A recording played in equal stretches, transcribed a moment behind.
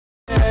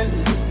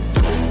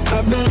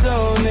I've been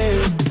zoning,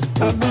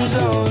 I've been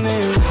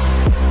zoning.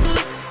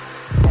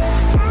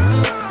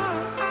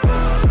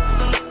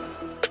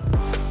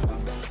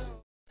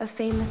 A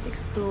famous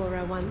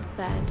explorer once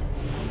said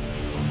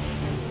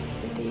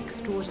that the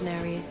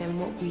extraordinary is in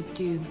what we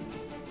do,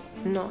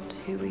 not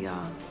who we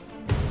are.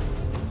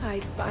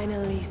 I'd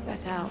finally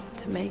set out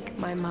to make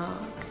my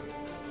mark,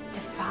 to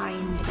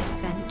find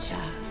adventure.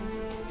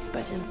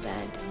 But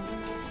instead,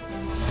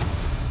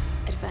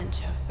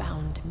 adventure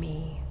found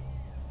me.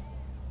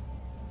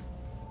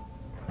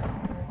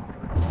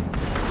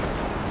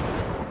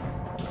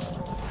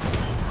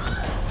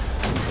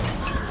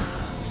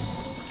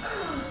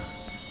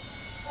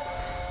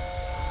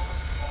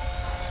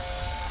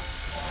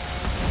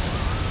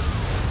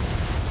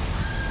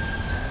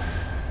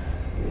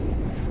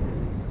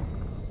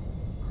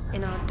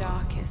 In our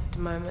darkest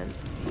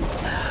moments,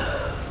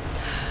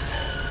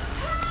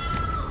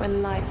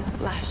 when life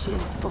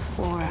flashes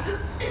before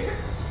us,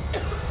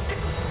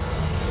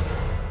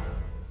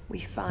 we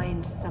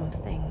find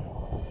something.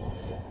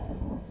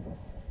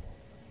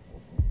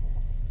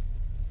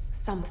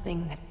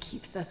 Something that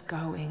keeps us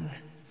going.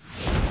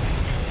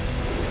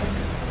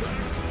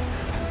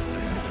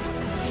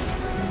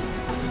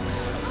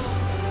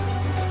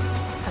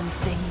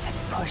 Something that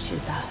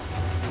pushes us.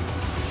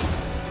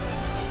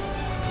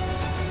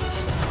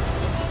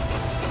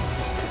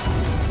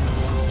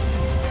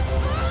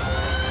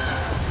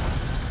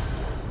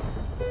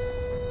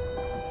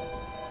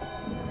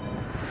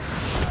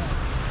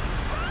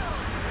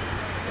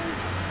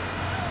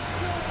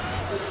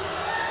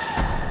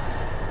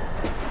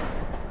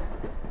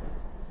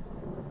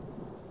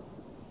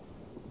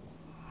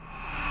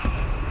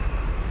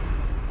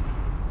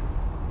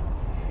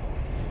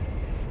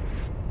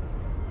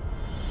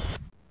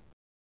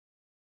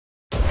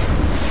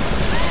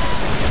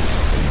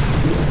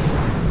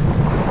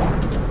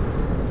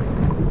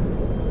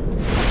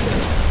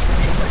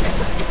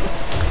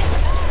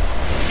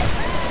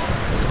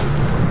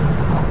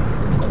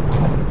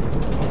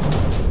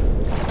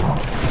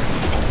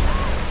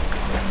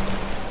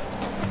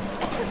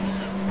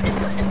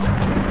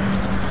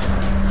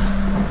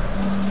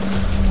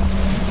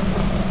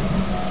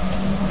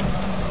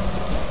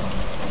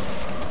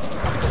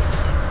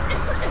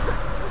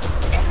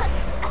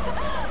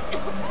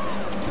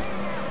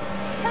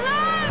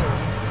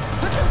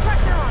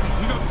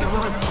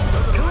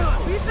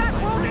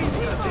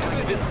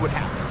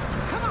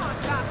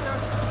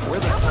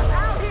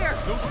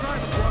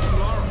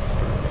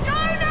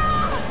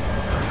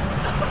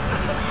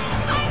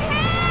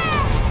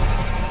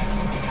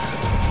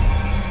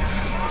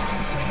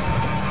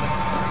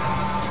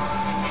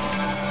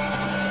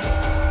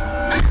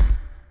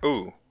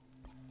 Ooh.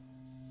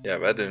 Yeah,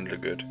 that didn't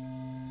look good.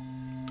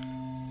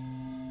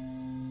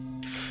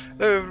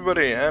 Hello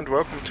everybody and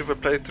welcome to the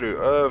playthrough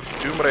of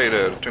Tomb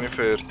Raider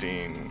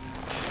 2013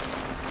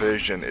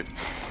 version. It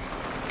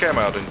came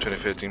out in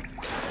 2013.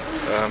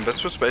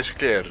 This was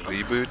basically a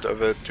reboot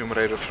of a Tomb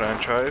Raider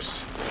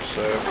franchise.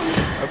 So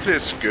hopefully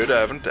it's good. I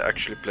haven't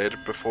actually played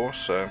it before,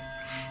 so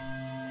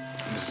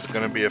this is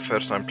gonna be a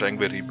first time playing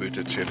the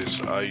rebooted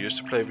series. I used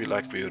to play the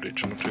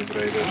original Tomb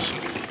Raiders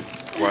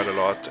quite a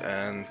lot,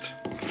 and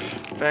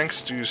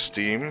thanks to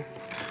Steam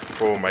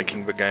for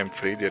making the game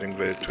free during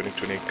the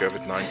 2020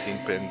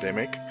 COVID-19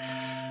 pandemic.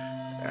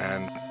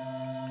 And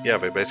yeah,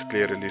 they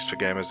basically released the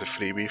game as a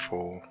freebie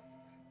for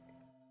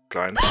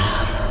clients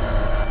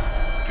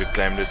if you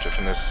claimed it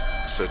within a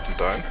certain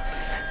time.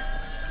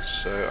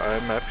 So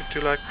I'm happy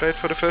to play it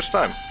for the first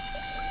time.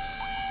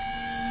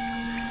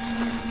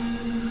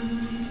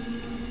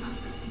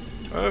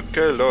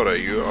 Okay, Lara,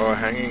 you are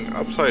hanging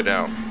upside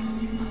down.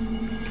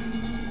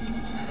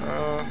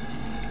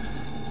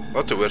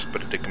 Not the worst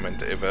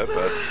predicament ever,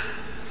 but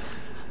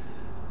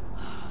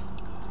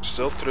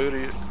still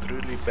truly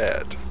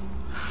bad.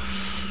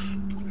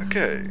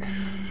 Okay,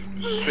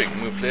 swing,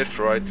 move left,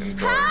 right, and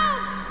down.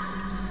 Help!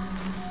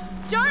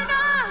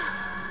 Jonah!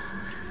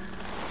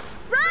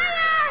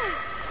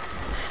 Reyes!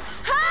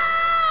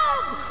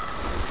 Help!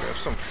 We have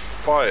some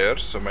fire,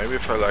 so maybe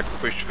if I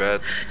push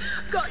that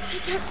Got to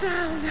get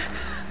down.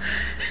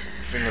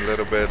 thing a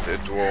little bit,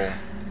 it will,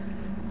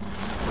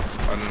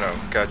 I don't know,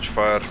 catch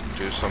fire,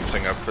 do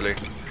something hopefully.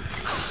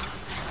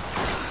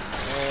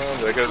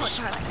 There goes.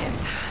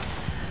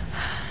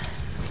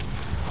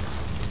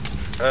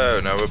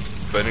 Oh, now we're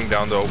burning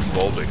down the whole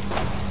building.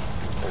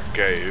 Or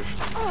cave.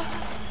 Oh,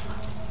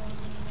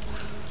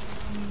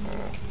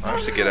 I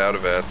have to get out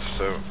of that,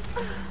 so...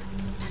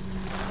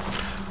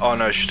 Oh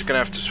no, she's gonna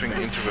have to swing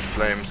into the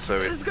flames, so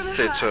it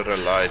sets her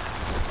alight.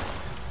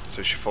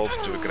 So she falls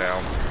to the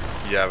ground.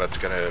 Yeah, that's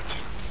gonna hurt.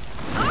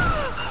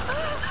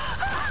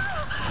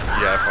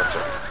 Yeah, I thought so.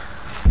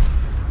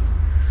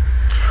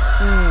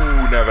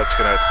 Ooh, no, that's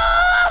gonna hurt.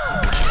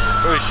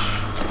 Oish.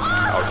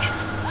 Ouch.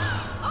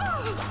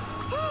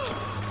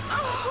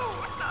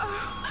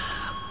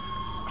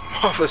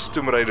 Oh, this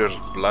Tomb Raider's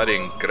bloody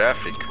and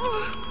graphic.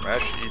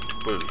 Mash, eat,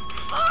 pull.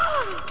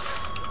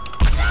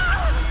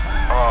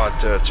 Oh,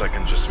 it hurts, I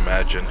can just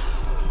imagine.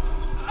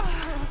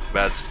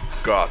 That's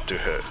got to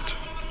hurt.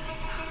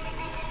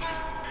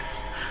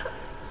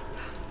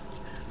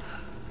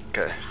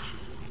 Okay.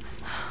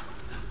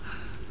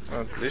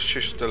 Well, at least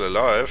she's still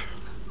alive.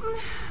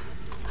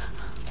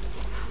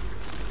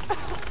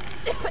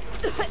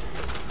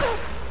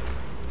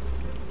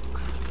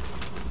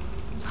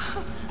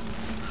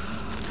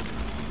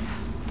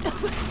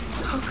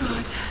 Oh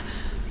God.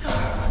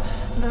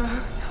 No.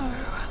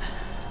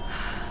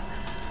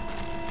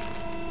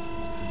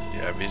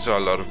 Yeah, these are a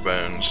lot of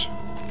bones.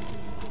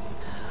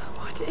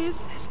 What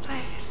is this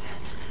place?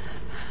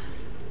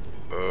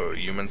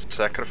 Human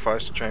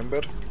sacrifice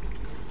chamber.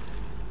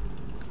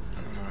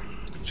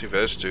 See,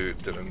 those two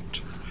did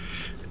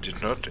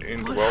not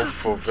end What well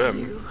for happened to them.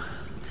 you?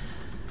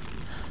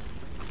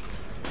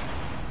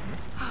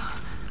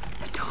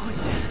 A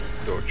torch.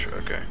 Torch,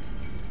 okay.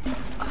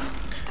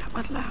 That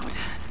was loud.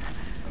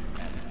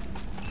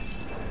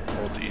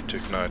 Hold E to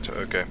ignite,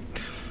 okay.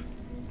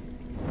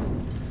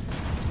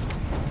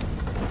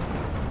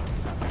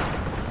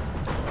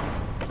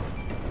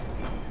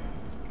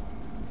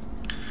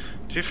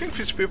 Do you think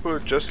these people are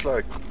just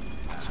like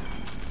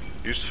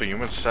used for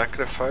human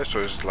sacrifice,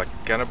 or is it like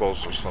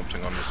cannibals or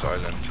something on this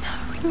island? No,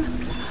 we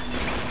must have.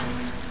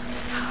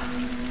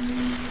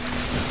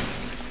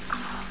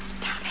 Oh,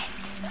 damn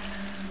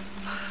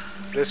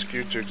it.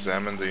 Rescue to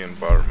examine the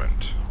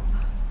environment.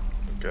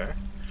 Okay.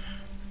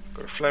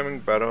 Got a flaming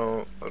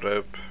barrel,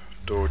 rope,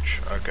 torch,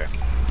 okay.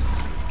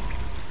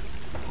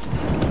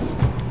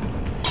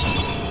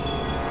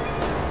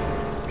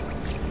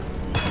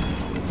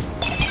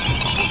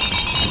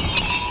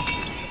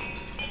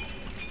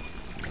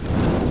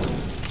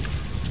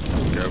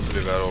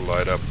 Hopefully that'll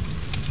light up.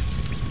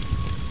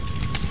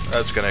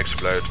 That's gonna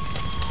explode.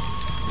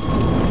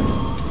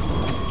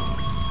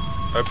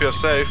 Hope you're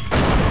safe.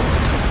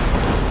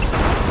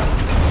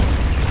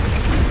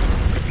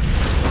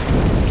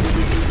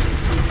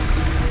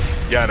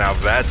 Yeah, now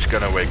that's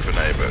gonna wake the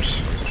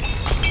neighbors.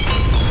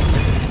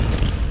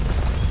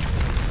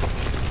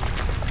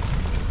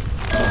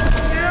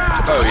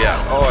 Oh yeah,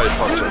 oh I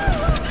fucked up.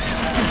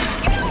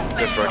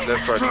 Left, right,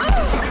 left, right.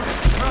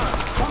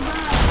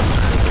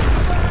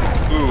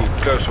 Ooh,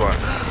 close one.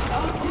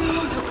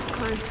 Oh, that was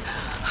close.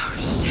 Oh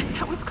shit,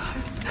 that was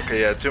close. Okay,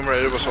 yeah, Tomb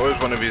Raider was always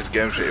one of these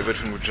games where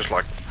everything would just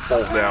like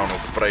fall down or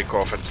break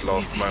off at its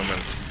last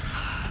moment,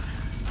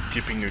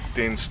 keeping you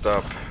tensed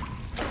up.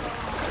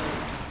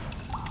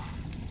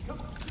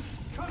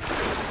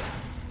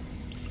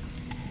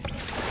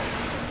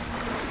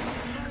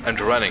 And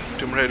running.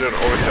 Tomb Raider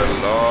always had a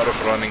lot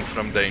of running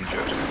from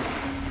danger.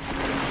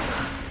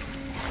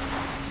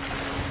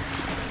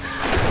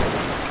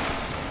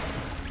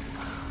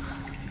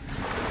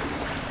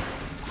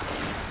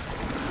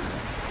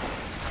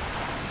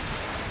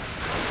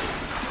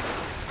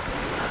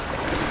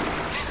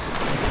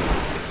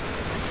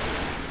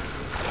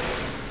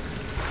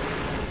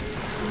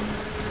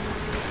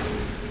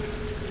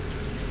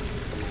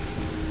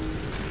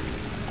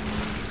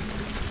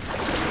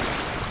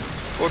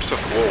 Force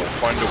of wall,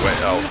 find a way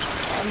out.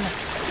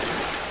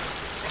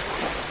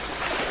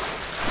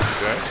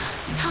 Okay.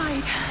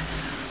 Tide.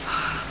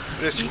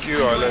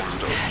 Rescue island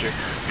object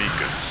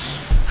beacons.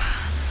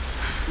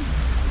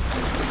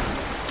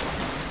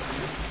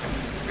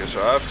 Okay, so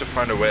I have to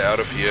find a way out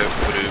of here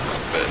through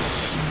this.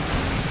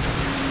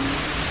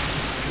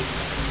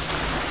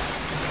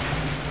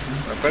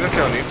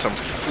 Apparently I'll need some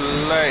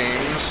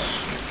flames.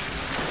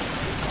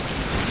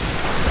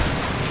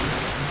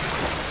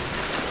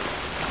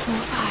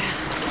 More fire.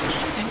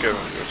 Go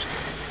first.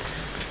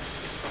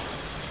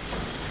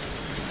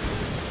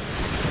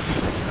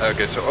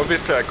 Okay, so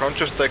obviously I can't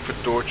just take the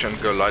torch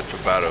and go light the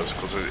barrels,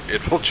 because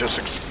it will just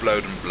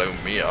explode and blow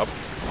me up.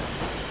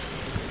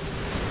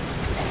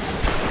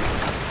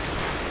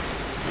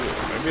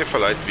 Maybe if I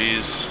light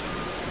these.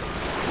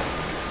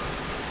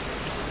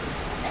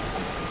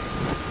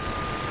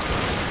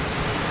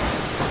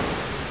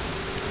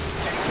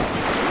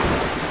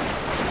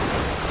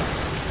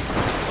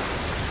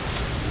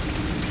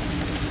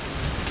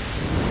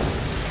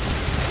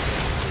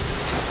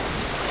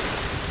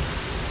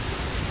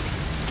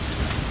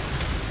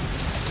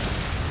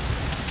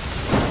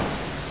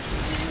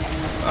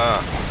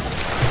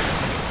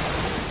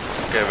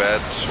 Okay,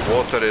 that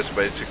water is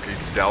basically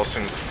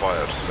dousing the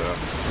fire, so I have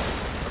to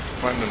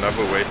find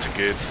another way to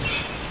get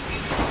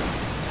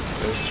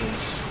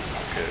distance.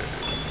 Okay.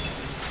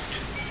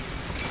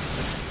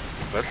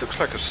 That looks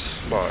like a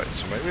slide,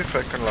 so maybe if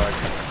I can like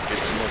get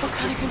some of What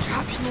kind of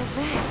contraption is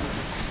this?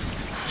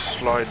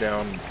 slide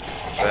down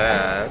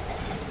that,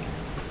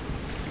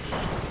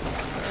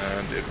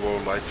 and it will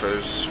light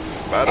those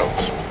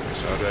barrels.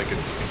 So how do I get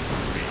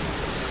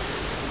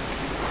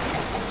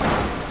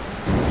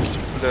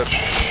similar?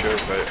 Sure,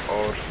 they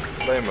are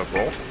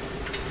flammable.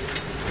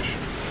 We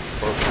should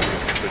probably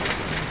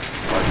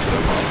light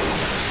them up.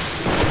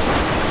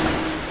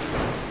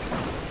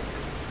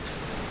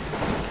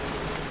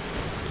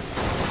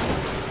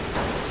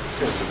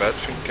 Okay, so that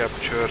thing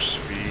captures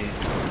the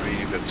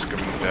debris that's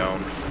coming down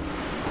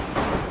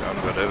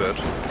the river.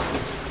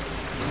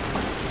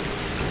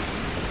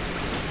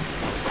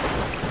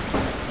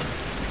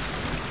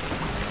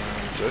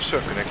 Those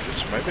are connected,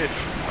 so maybe if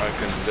I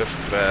can lift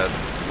that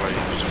by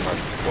using my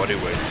body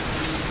weight.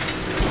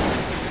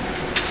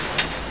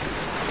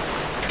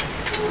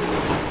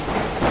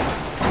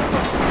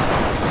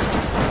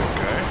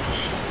 Okay.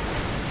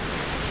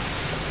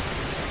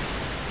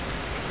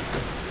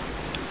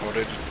 What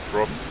did it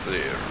drop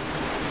there?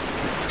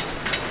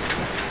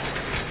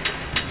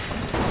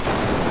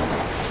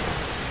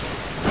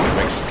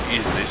 Makes it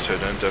easy so I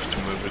don't have to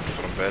move it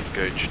from that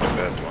gauge to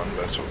that one,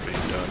 that's already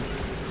done.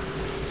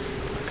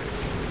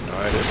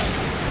 Denied it.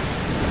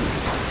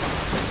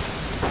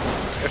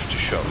 Have to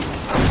shove.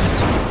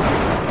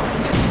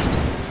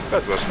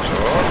 That wasn't so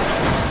hard.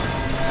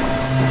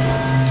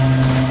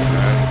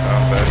 And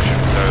now that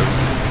should go.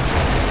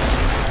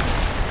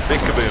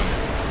 Big kaboom.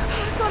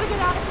 Gotta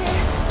get out of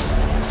here.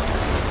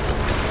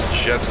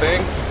 Shit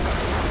thing.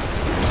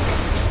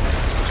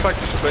 Looks like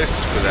this place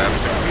is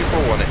collapsing. People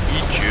want to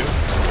eat you.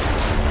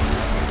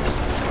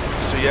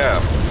 So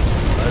yeah,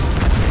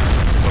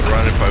 I'd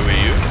run if I were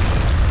you.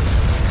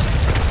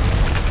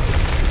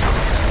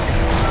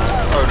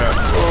 Oh no.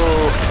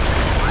 Oh.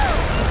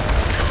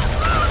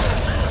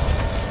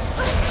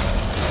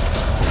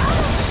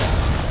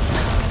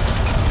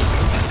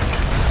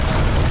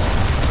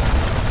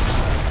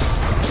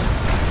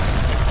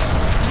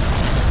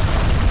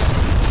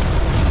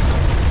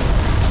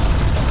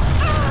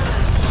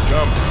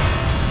 Jump.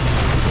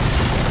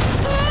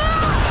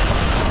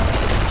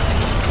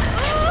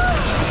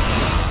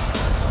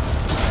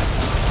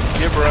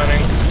 Keep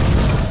running.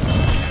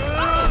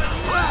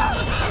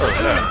 Oh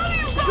no.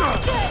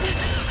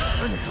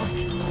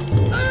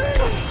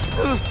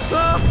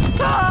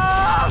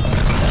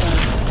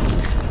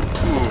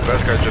 Ooh,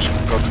 that guy just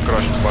got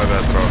crushed by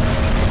that rock.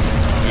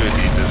 Good,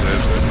 he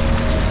deserves it.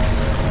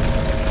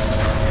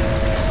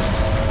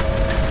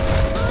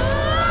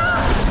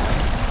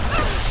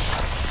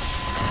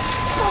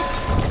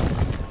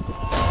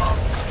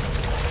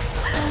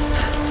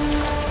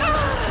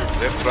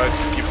 Left, right,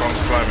 keep on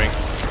climbing.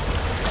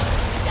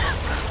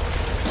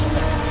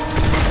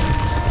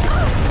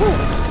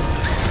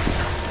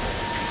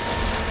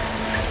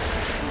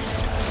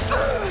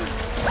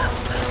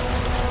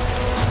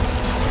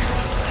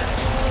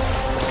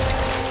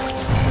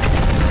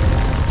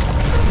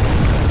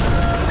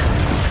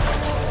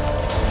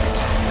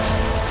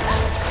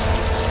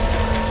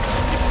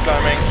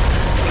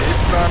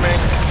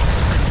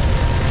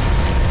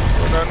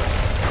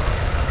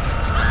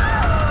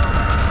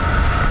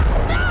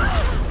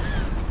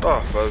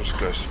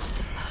 Close.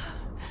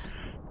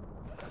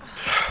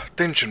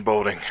 Tension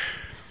bowling.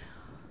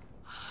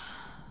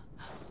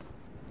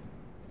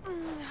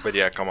 But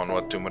yeah, come on,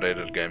 what Tomb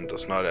Raider game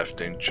does not have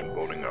tension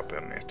bowling up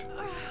in it?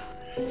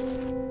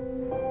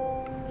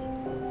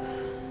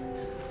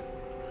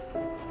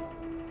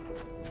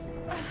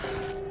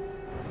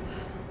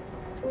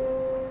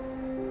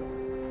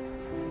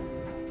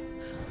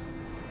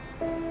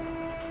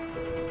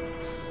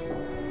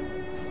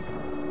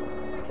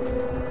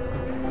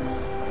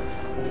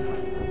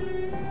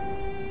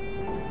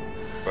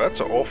 That's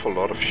an awful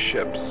lot of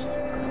ships.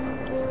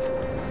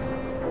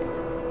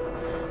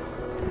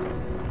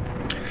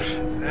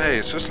 Hey,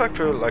 it's just like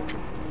the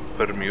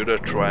Bermuda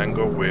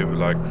Triangle where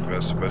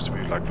there's supposed to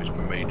be like these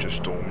major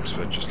storms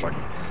that just like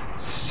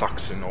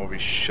sucks in all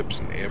these ships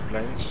and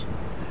airplanes.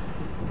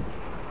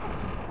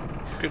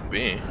 Could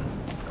be.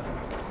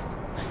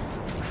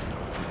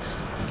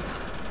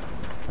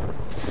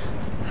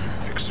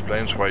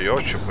 Explains why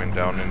your ship went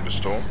down in the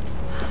storm.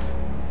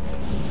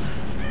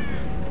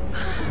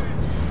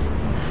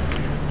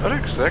 Not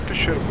exactly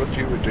sure what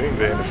you were doing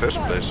there in the first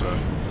place, though.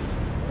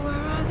 Where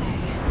are they?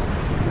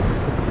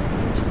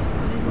 Must have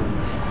gone in one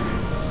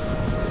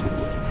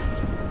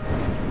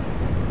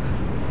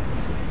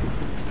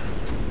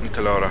day.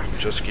 Okay, Lara,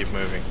 just keep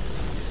moving.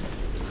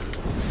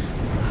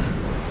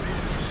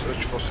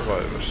 Search for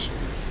survivors.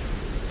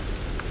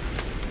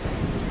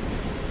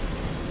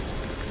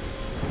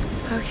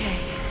 Okay,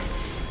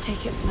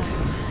 take it slow.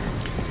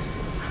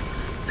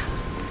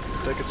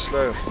 Take it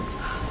slow.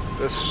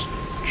 This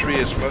tree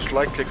is most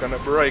likely gonna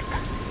break.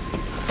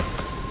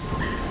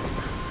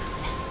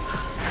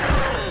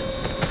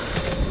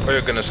 Or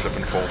you're gonna slip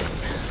and fall.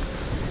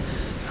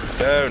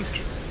 Don't.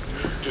 You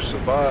need to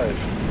survive.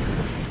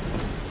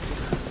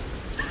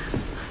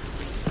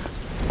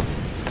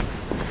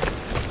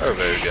 Oh,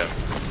 there you go.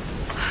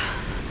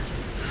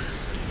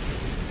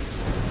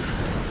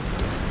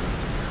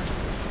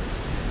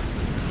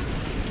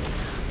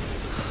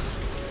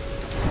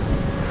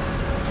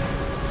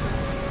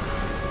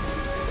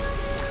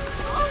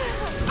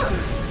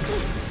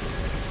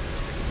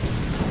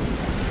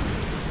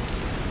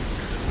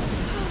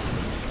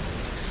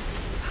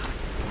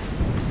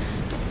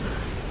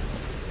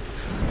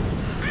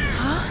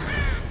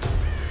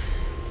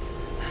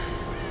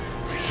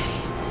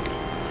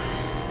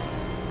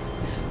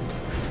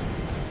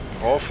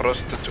 All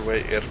thrusted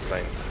away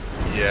airplane.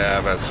 Yeah,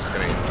 that's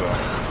gonna end well.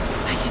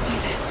 I can do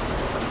this.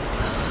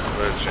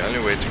 Well, it's the only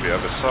way to the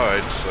other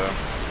side, so...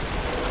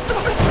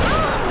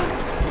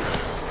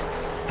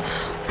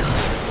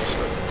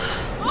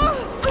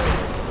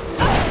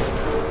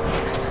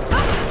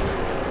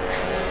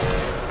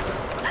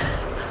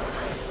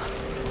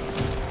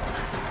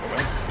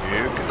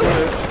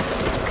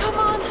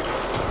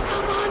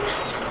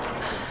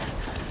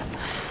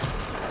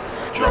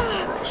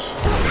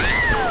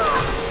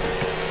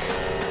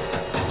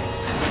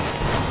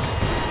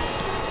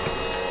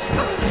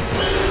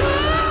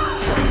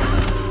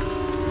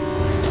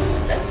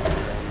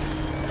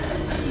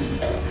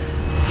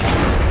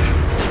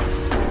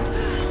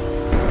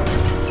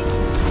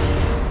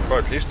 Well,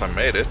 at least I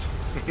made it.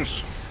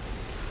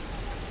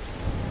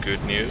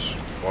 Good news.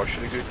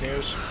 Partially good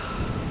news.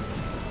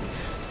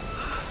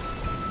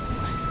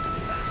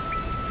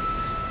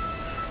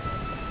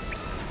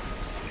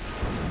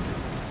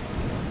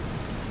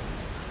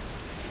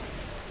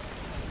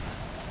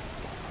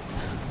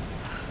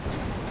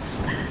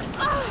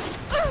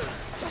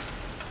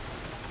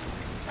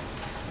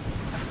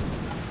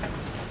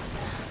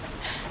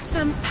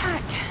 Sam's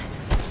pack.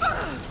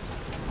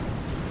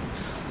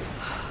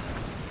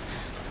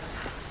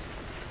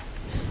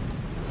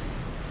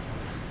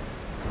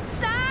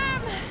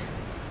 Sam!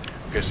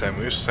 Okay, Sam,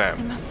 who's Sam?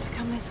 He must have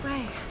come this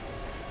way.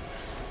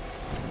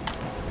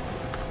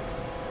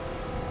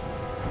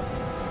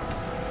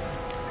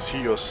 Is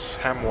he your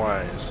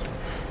Samwise?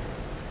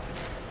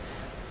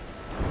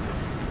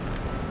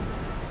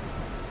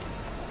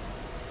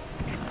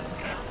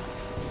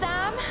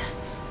 Sam?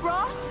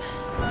 Roth?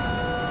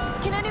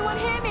 Can anyone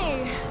hear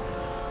me?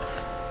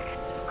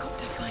 I've got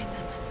to find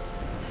them.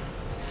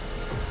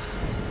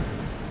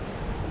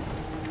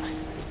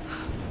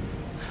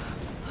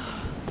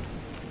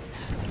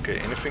 Okay,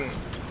 anything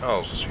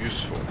else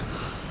useful?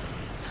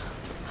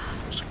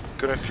 So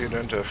currently you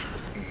don't have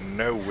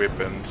no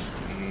weapons,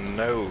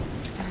 no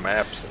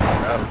maps,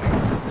 nothing.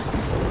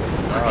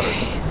 Not a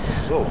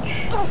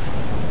zilch.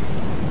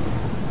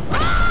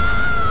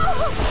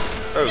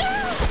 Oh.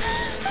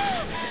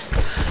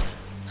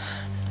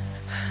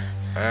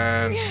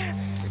 And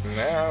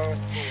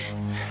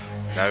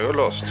now you're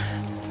lost.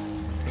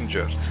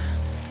 Injured.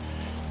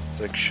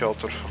 Take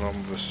shelter from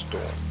the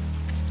storm.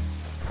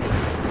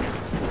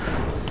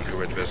 Okay,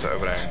 wait, where's the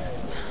overhang?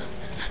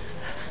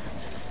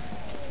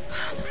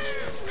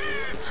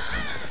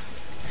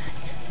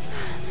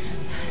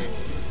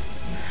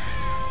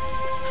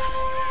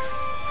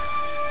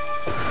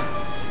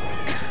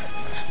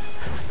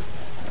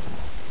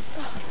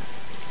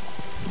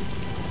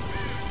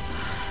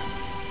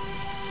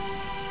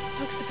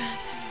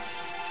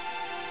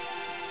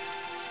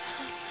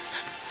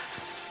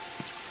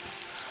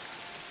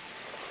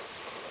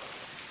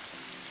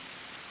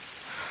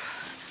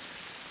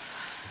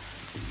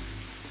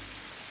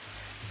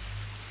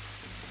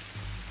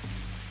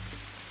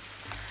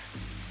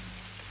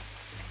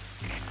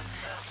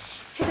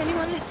 Is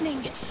anyone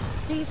listening?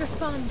 Please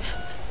respond.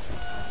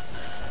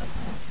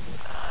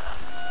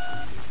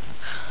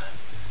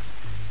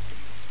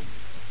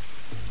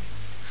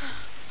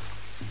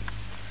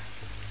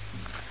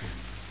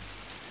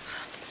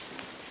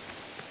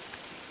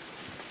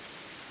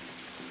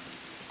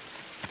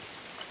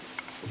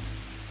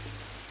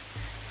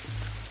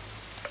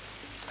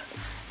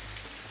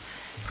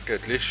 Okay,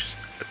 at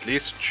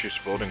least she's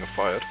building a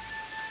fire.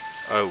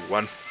 Oh,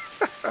 one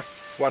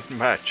one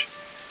match.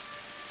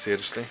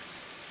 Seriously?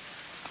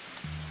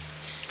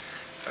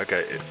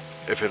 Okay,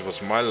 if it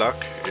was my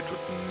luck, it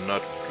would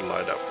not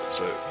light up,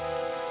 so...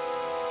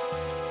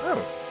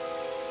 Oh.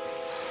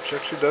 She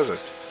actually does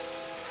it.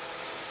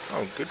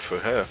 Oh, good for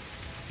her.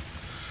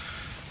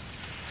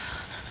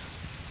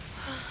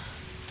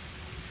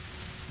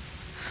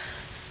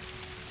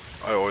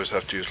 I always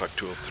have to use like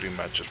 2 or 3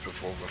 matches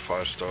before the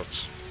fire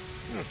starts.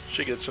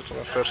 She gets it on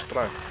the first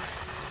try.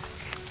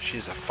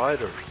 She's a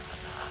fighter.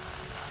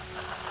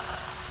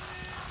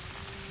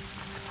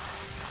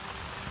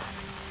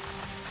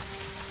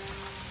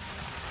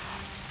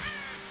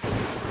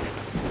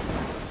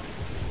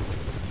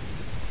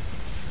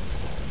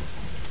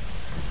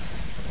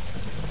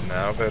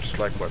 Now there's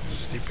like what, a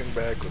sleeping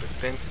bag with a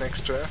tent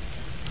next to her.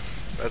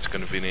 That's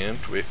convenient.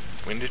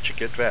 When did you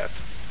get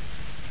that?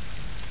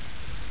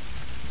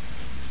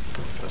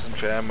 Wasn't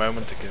there a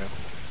moment ago?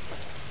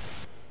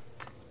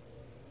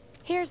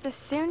 Here's the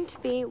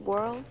soon-to-be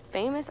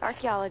world-famous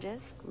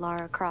archaeologist,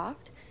 Lara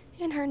Croft,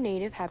 in her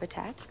native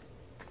habitat.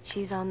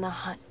 She's on the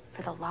hunt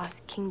for the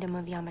lost kingdom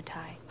of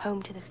Yamatai,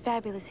 home to the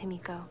fabulous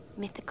Himiko,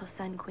 mythical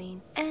Sun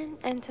Queen, and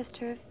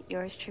ancestor of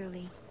yours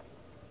truly.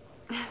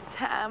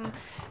 Sam,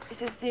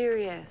 this is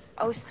serious.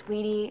 Oh,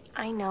 sweetie,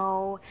 I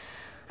know.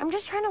 I'm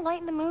just trying to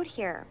lighten the mood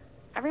here.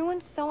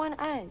 Everyone's so on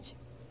edge.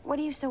 What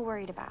are you so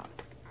worried about?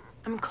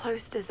 I'm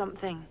close to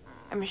something.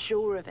 I'm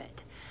sure of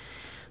it.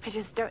 I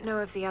just don't know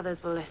if the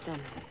others will listen.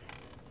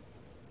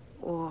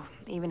 Or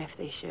even if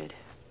they should.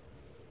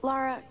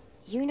 Lara,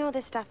 you know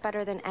this stuff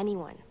better than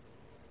anyone.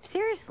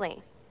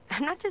 Seriously,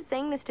 I'm not just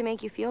saying this to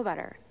make you feel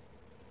better.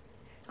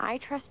 I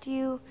trust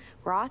you,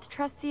 Roth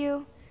trusts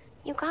you.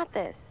 You got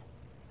this.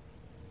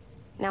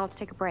 Now let's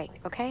take a break,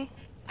 okay?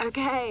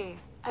 Okay,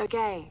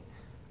 okay.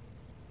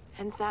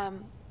 And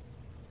Sam,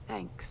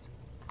 thanks.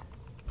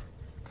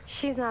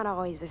 She's not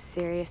always this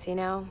serious, you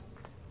know?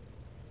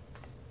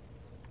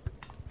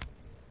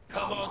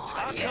 Come on,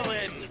 tackle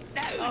him!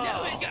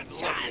 No, it's your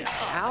chance!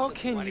 How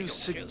can you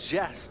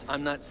suggest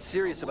I'm not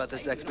serious about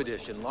this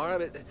expedition,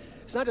 Lara?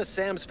 It's not just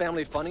Sam's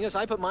family funding us.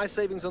 I put my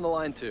savings on the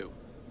line, too.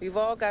 We've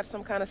all got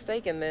some kind of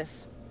stake in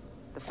this.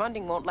 The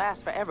funding won't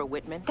last forever,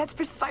 Whitman. That's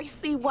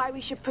precisely why we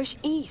should push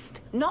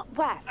east, not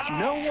west.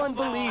 No one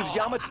believes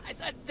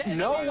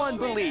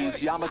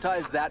Yamatai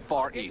is that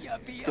far east.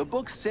 The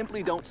books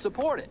simply don't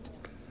support it.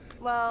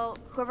 Well,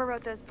 whoever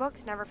wrote those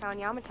books never found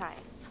Yamatai.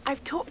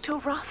 I've talked to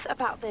Roth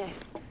about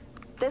this.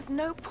 There's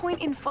no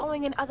point in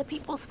following in other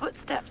people's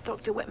footsteps,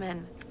 Dr.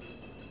 Whitman.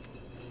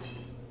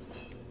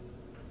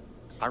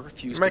 I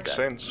refuse to Makes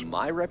bet sense.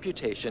 my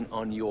reputation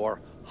on your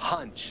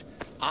hunch.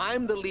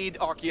 I'm the lead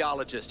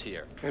archaeologist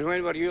here. And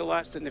when were you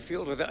last in the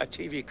field without a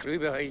TV crew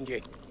behind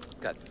you?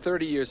 Got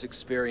 30 years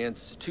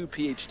experience, 2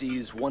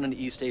 PhDs, 1 in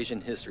East Asian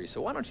history.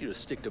 So why don't you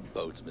just stick to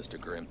boats, Mr.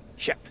 Grimm?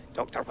 Ship,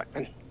 Dr.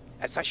 Whitman.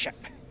 It's a ship.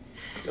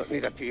 You don't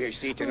need a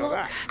PhD to know Look,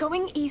 that.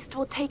 going east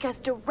will take us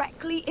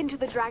directly into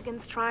the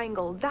Dragon's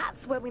Triangle.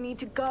 That's where we need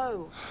to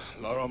go.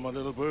 Lara, my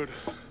little bird.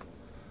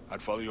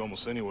 I'd follow you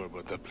almost anywhere,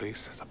 but that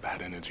place has a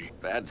bad energy.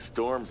 Bad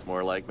storms,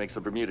 more like. Makes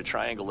the Bermuda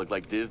Triangle look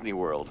like Disney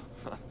World.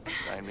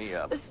 Sign me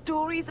up. The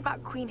stories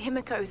about Queen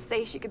Himiko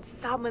say she could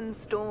summon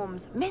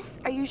storms.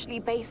 Myths are usually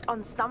based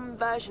on some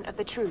version of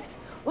the truth.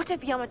 What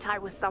if Yamatai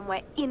was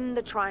somewhere in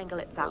the triangle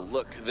itself?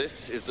 Look,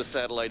 this is the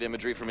satellite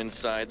imagery from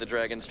inside the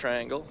Dragon's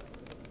Triangle.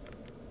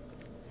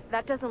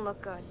 That doesn't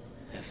look good.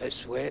 If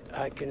it's wet,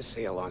 I can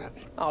sail on it.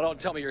 Oh, don't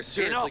tell me you're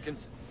seriously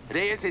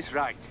Reyes is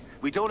right.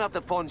 We don't have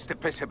the funds to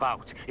piss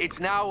about. It's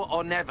now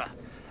or never.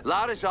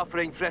 Lara's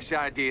offering fresh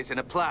ideas and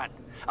a plan.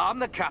 I'm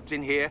the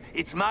captain here.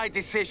 It's my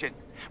decision.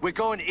 We're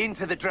going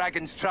into the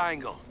Dragon's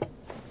Triangle.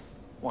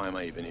 Why am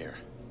I even here?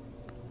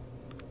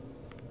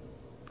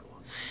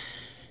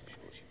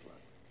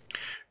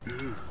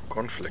 Ooh,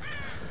 conflict.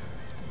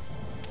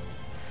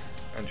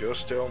 And you're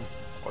still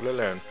all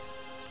alone.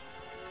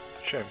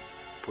 Shame.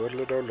 Poor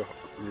little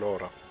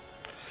Laura.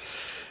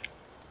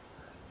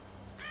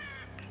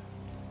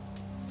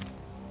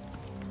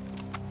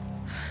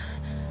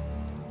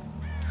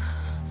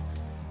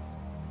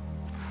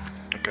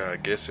 Okay, I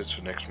guess it's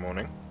the next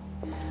morning.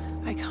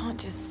 I can't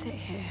just sit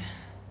here.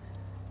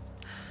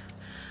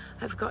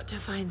 I've got to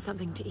find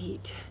something to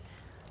eat.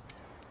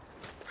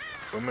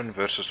 Women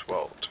versus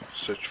wild.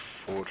 Search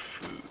for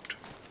food.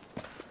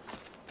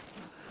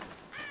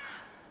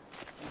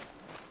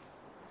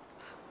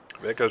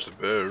 There goes the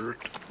bird.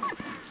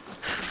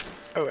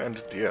 Oh, and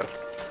a deer.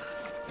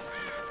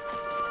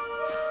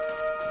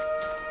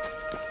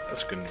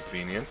 That's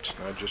convenient.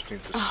 I just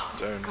need the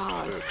stone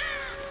food.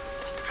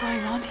 What's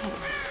going on here?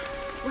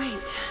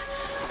 Wait,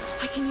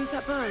 I can use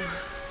that bow.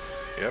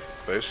 Yep,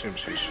 bow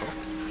seems useful.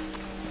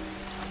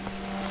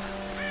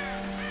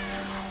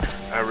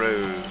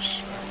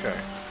 Arrows. Okay.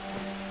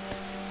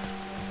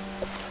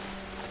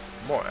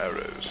 More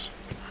arrows.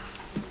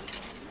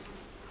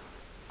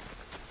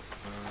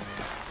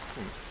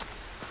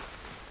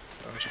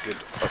 How to get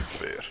up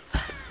there?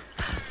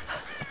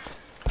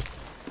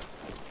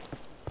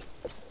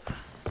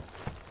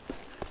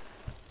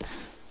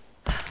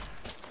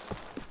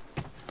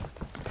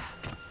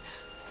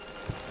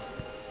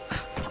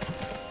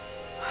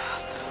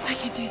 I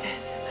can do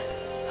this.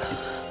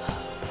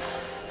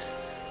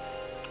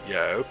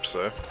 Yeah, I hope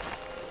so.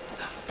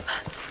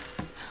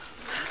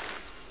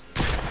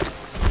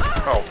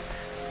 Oh.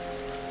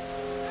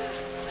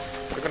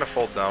 You're gonna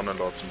fall down a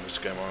lot in this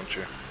game, aren't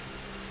you?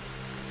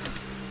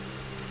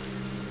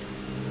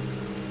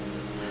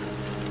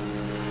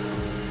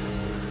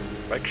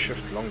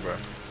 Makeshift longbow.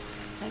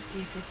 Let's see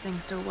if this thing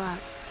still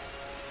works.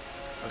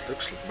 It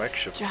looks like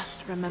makeshift.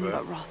 Just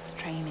remember Roth's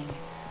training.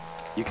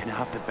 You can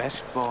have the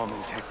best form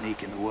and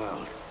technique in the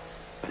world,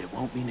 but it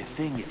won't mean a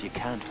thing if you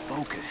can't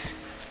focus.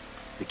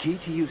 The key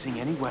to using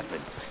any weapon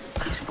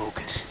is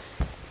focus.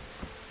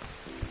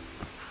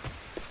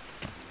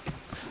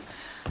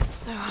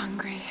 So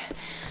hungry.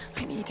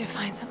 I need to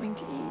find something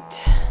to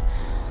eat.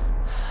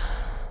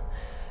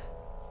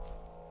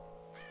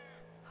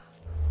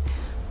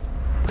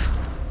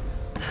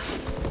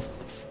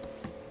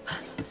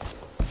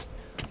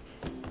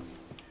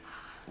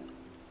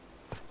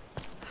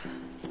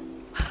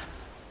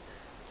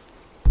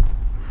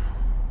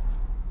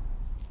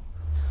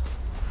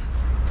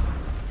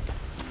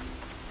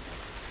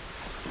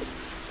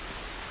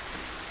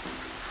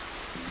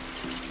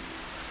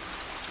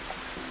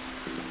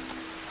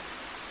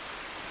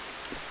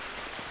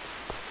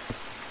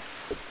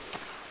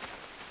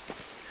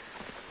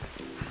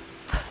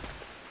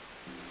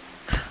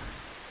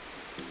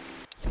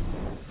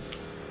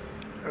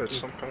 Oh, it's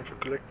some kind of a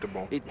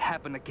collectible. It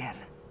happened again.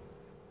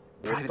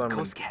 Red Private Diamond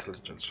Coast Guard.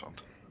 Intelligence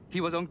Hunt.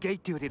 He was on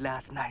gate duty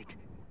last night.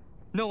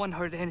 No one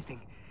heard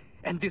anything.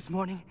 And this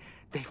morning,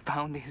 they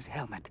found his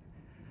helmet.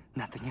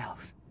 Nothing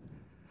else.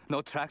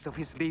 No tracks of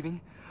his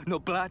leaving. No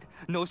blood.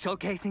 No shell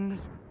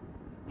casings.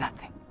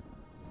 Nothing.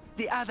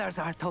 The others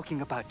are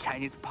talking about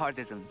Chinese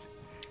partisans.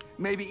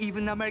 Maybe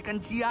even American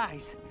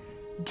GIs.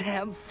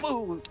 Damn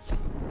fools.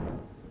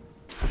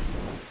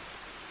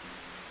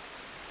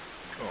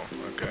 Oh,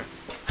 okay.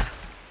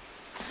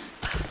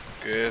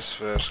 Guess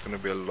there's gonna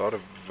be a lot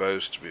of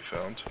those to be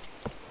found.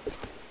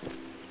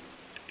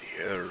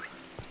 Deer.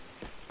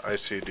 I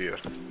see deer.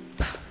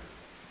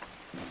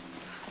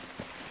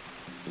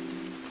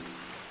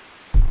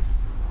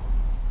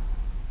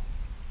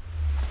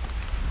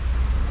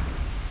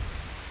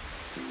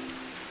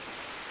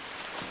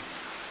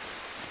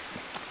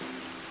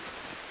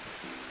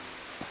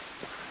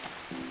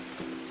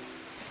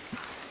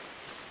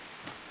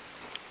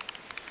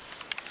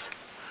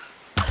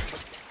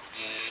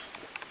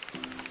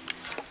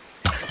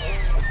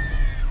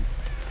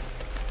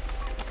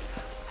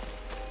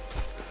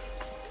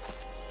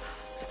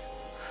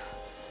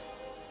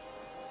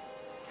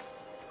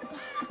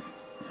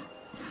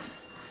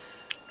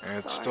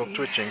 It's still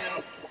twitching.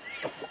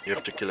 You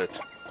have to kill it.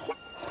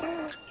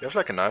 You have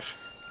like a knife?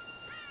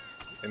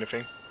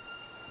 Anything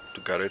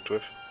to gut it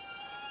with?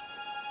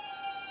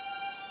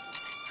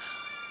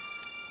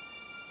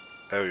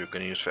 Oh, you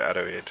can use for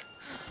arrowhead.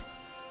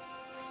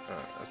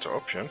 That's an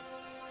option.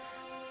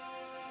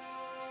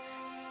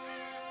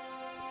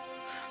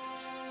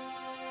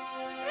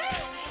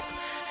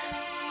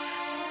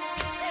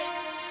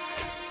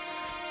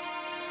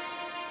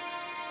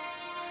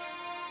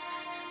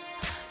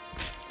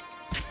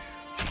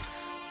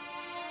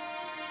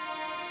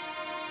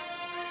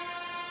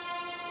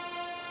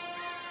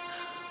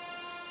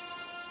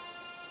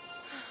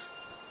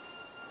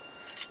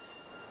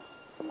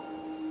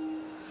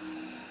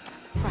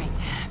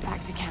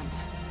 Back to camp.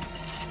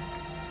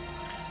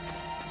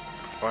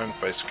 Find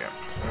base camp.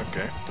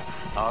 Okay.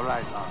 All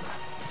right, Lara.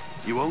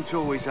 You won't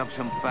always have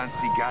some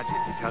fancy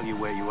gadget to tell you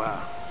where you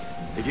are.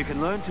 If you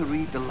can learn to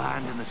read the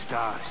land and the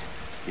stars,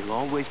 you'll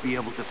always be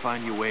able to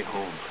find your way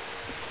home.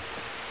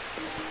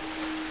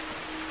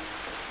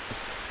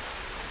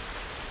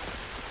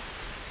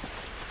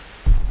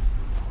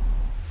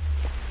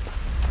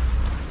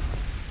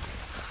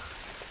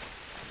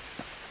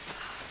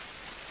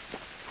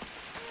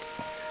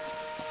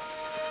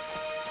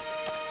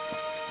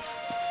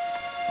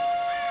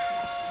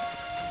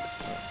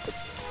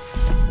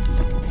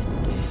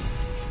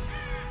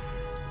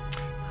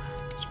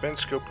 Spend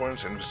skill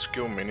points in the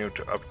skill menu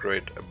to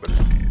upgrade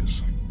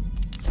abilities.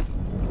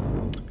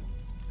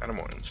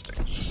 Animal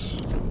instincts.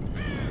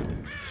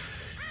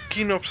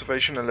 Keen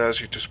observation allows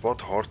you to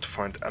spot hard to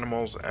find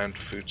animals and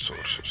food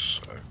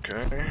sources.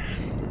 Okay.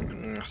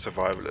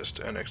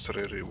 Survivalist. Earn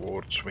extra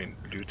rewards when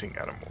looting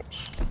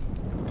animals.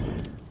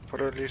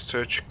 Thoroughly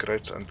search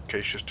crates and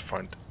caches to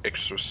find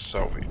extra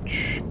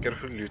salvage.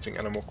 Carefully looting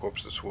animal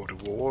corpses will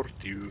reward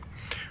you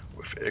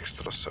with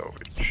extra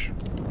salvage.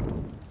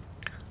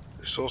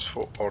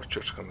 Resourceful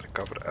archers can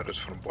recover arrows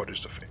from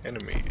bodies of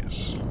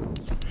enemies.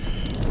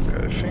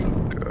 Okay, I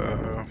think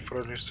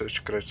thoroughly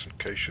search crates and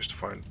caches to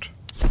find.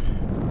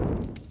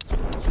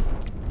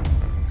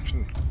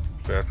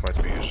 That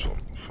might be useful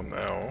for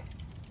now.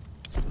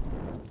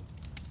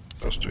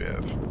 What else do we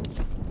have?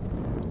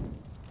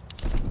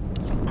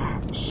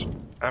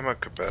 Ammo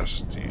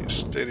capacity,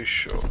 steady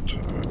shot.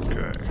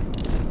 Okay.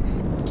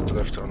 Still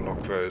have to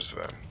unlock those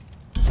then.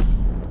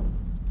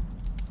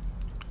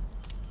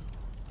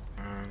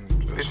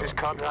 This is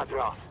Conrad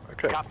Roth,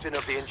 captain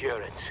of the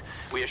Endurance.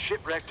 We are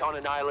shipwrecked on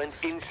an island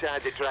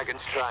inside the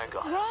Dragon's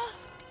Triangle.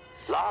 Roth!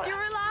 Lara!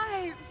 You're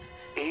alive!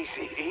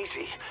 Easy,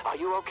 easy. Are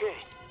you okay?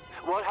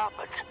 What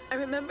happened? I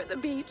remember the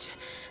beach.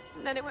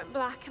 Then it went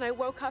black and I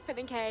woke up in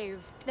a cave.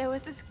 There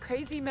was this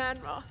crazy man,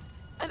 Roth,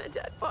 and a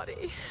dead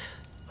body.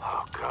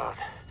 Oh, God.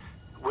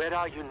 Where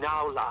are you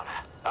now,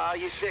 Lara? Are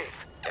you safe?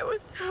 It was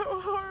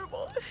so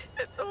horrible.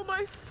 It's all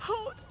my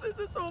fault.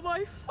 This is all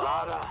my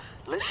fault. Lara,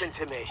 listen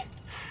to me.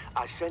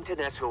 I sent an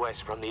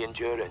SOS from the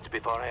Endurance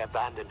before I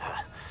abandoned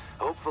her.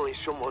 Hopefully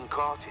someone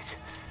caught it.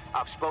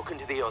 I've spoken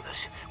to the others.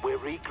 We're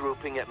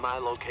regrouping at my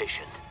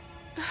location.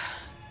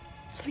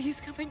 Please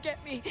come and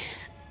get me.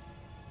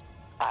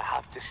 I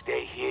have to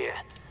stay here.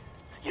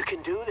 You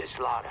can do this,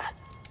 Lara.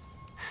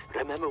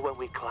 Remember when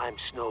we climbed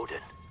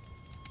Snowden?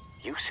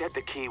 You said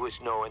the key was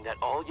knowing that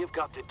all you've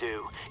got to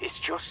do is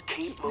just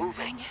keep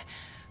moving.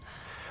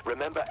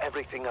 Remember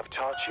everything I've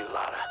taught you,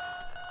 Lara.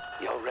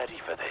 You're ready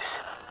for this.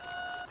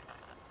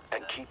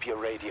 And keep your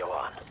radio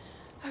on.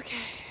 Okay.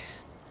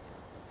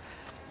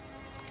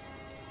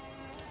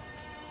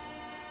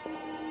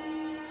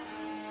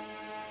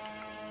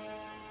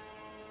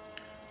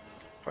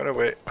 Find a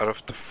way out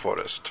of the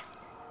forest.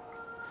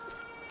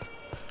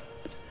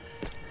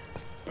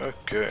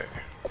 Okay.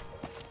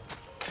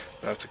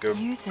 I have to go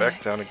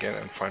back down again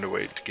and find a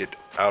way to get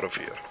out of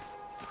here.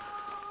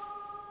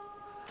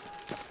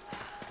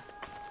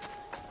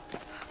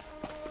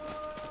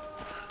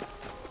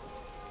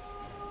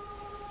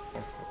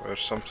 Oh,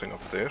 there's something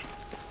up there.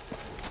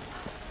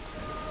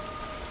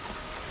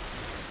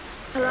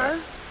 Hello?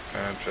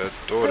 And the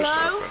door is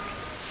open.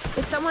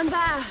 Is someone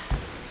there?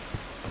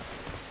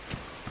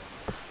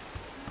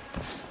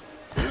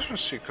 I just want to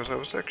see, because I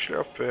was actually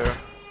up there.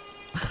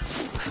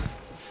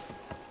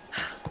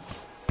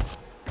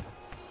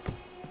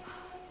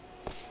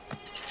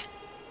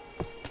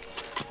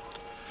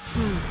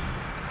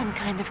 Some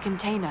kind of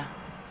container.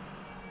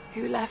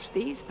 Who left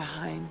these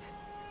behind?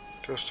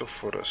 Coastal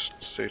forest,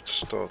 say it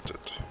started.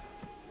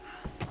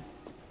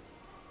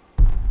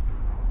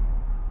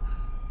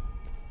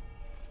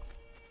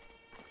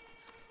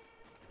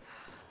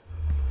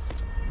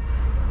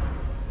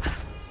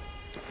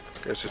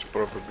 Guess it's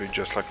probably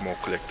just like more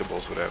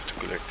collectibles that I have to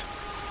collect.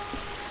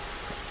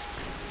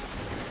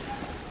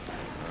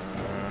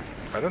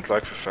 I don't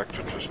like the fact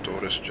that this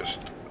door is just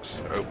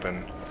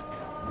open.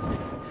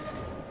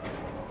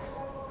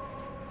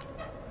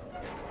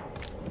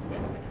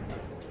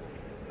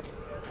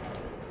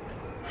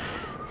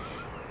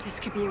 This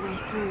could be a way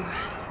through.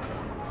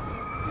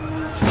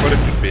 What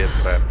if it could be a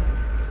trap?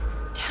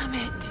 Damn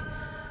it.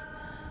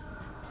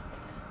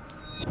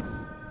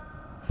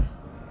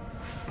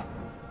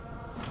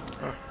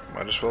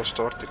 as well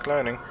start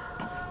declining.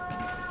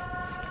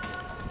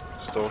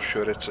 Still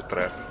sure it's a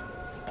trap.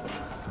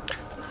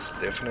 It's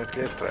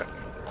definitely a trap.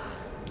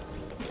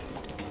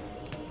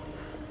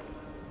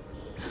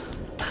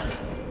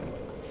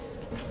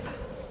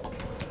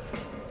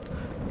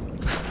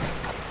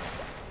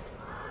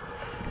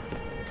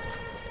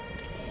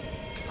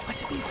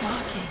 What are these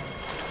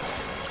markings?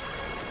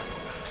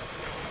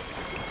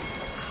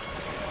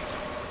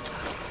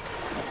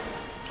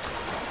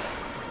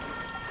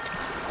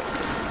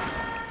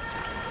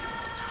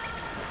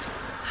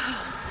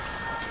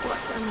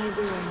 What am I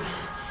doing?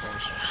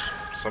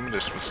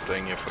 Somebody's been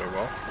staying here for a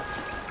while.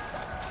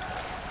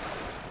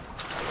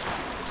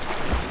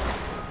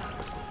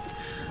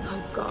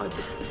 Oh God,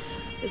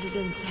 this is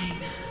insane.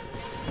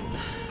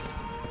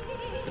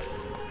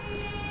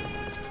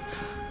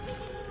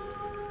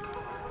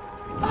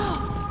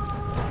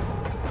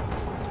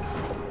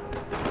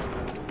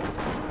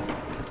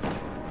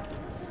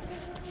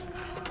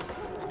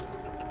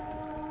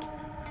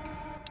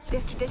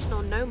 This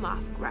traditional no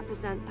mask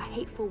represents a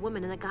hateful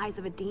woman in the guise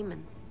of a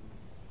demon.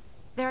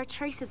 There are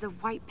traces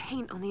of white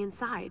paint on the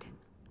inside.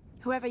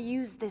 Whoever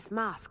used this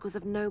mask was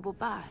of noble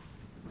birth.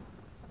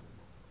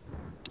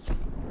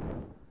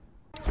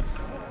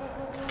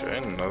 Okay,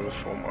 another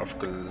form of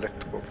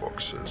collectible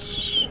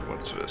boxes.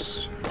 What's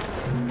this?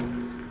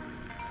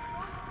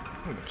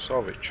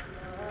 Salvage.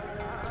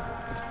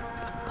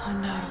 Oh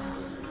no.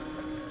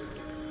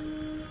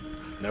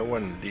 No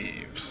one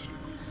leaves.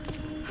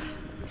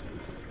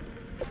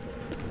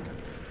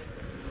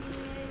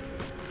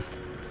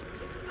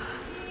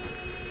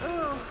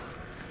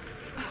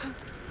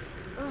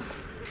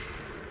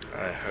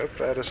 I hope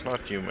that is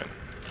not human.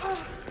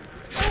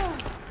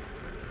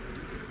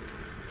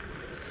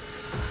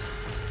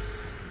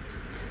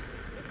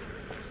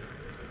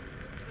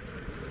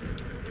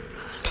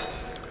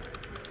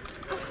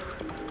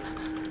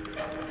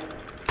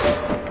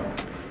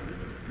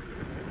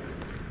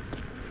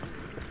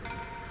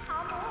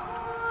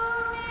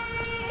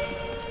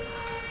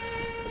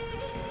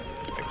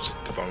 Exit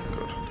the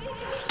bunker.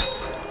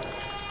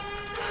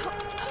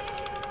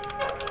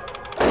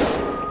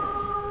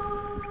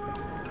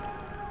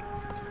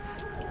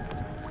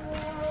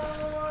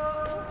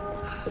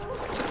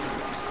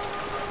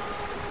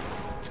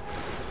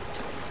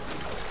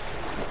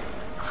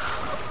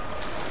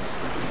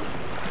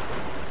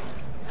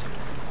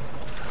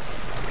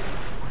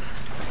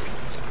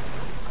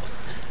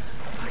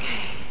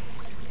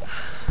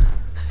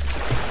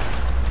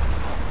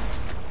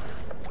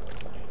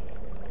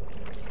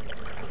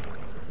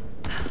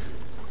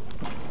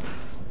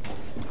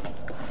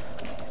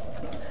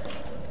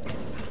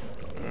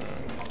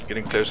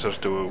 Getting closer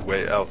to a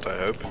way out, I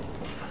hope.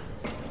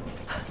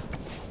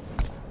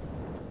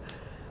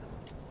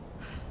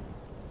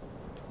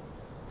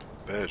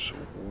 There's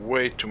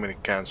way too many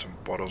cans and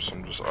bottles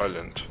on this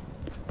island.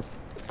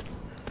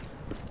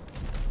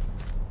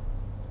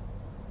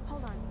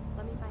 Hold on,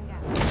 let me find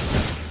out.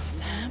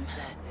 Sam?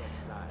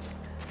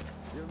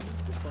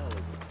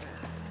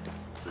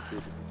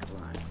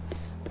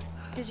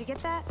 Did you get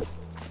that?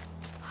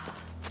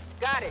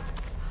 Got it.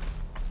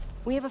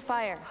 We have a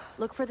fire.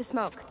 Look for the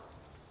smoke.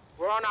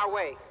 We're on our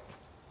way.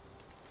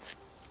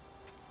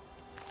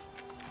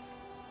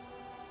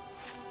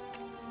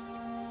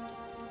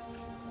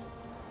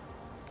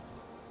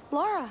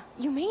 Lara,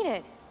 you made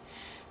it.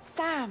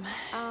 Sam,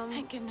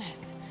 thank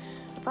goodness.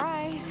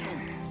 Surprise.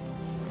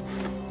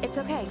 It's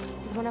okay.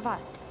 He's one of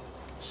us.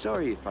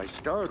 Sorry if I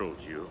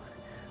startled you.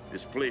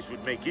 This place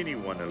would make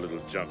anyone a little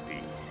jumpy.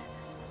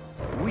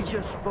 We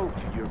just spoke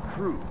to your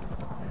crew.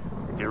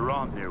 They're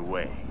on their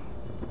way.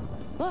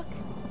 Look,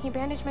 he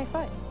bandaged my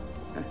foot.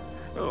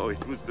 Oh,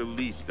 it was the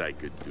least I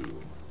could do.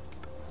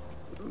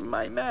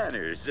 My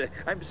manners.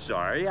 I'm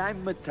sorry,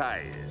 I'm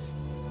Matthias.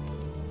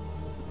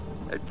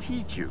 A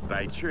teacher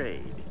by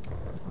trade.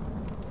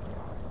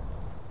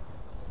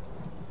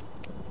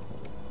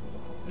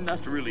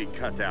 Not really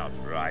cut out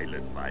for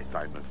island life,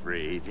 I'm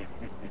afraid.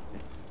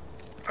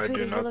 I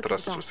do not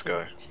trust this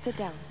guy. Sit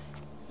down.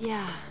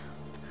 Yeah.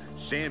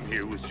 Sam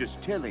here was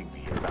just telling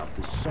me about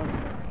the summer.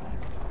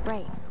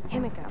 Right,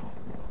 Himiko.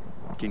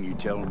 Can you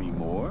tell me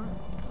more?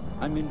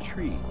 I'm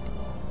intrigued.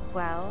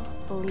 Well,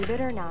 believe it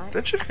or not,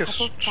 Don't you think it's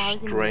a couple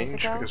thousand strange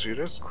years ago, because you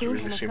don't Queen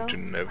really seem Himiko to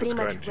know this pretty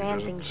guy much and he ran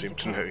doesn't things seem in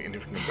to know Japan.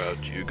 anything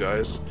about you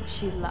guys.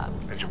 She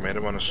loves And you made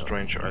him on a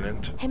strange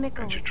island Himiko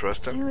and you was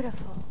trust him?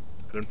 beautiful,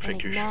 I don't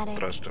think you should enigmatic,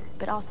 trust him.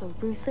 but also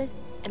ruthless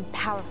and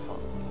powerful.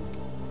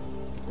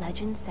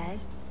 Legend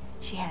says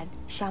she had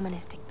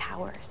shamanistic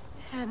powers.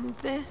 And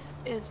this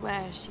is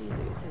where she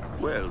loses me.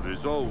 Well,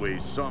 there's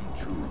always some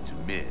truth to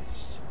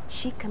miss.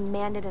 She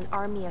commanded an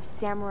army of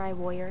samurai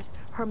warriors,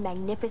 her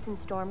magnificent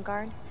storm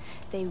guard.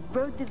 They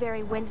rode the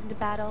very winds into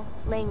battle,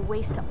 laying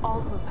waste to all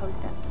who opposed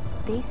them.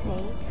 They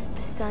say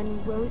the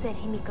sun rose at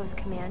Himiko's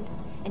command,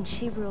 and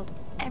she ruled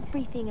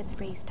everything its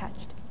rays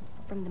touched,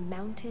 from the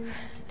mountains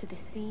to the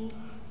sea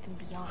and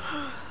beyond.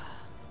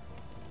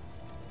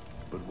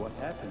 But what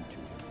happened to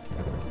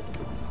her?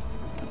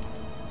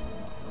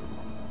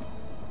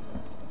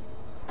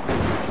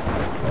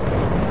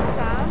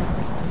 Sam?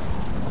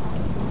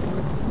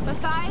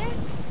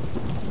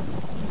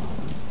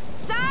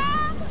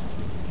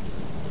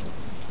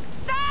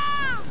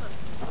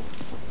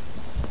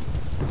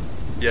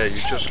 Yeah,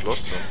 you just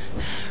lost them.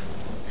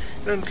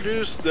 Don't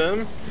lose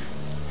them.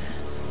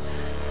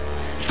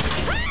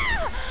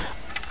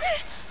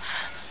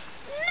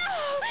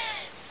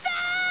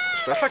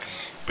 Is that like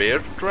bear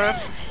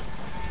trap?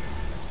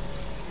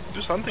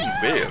 Do something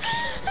bears.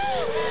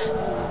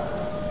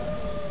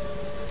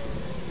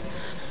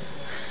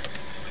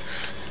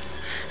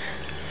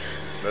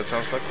 That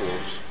sounds like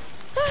wolves.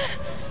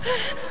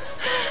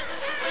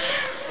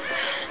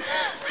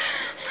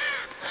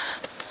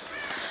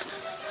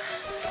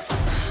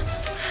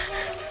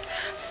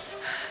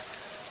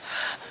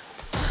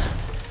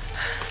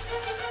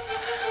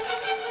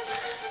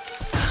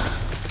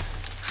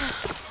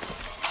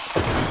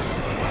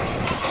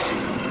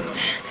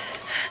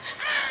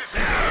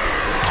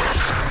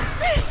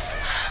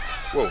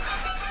 Whoa,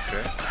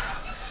 okay.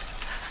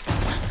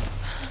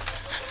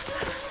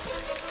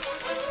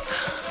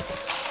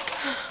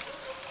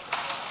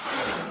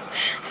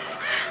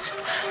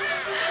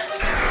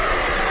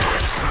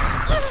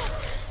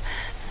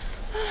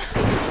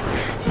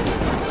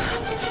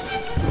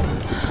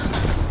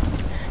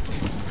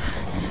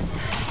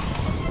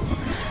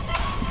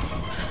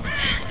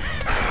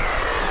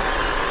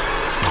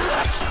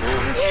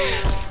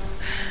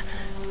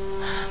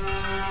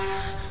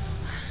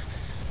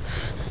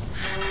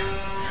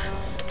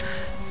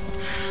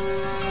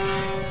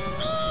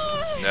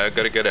 Now I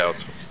gotta get out.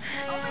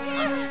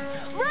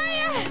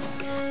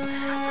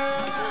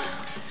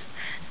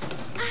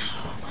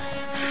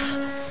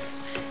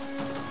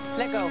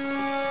 Let go.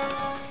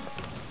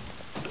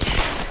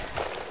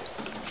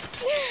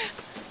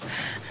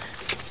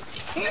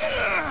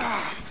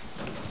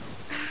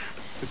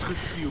 It's good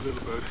to see you,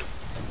 little bird.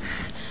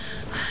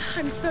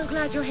 I'm so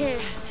glad you're here.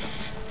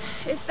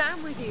 Is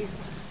Sam with you?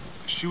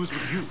 She was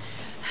with you.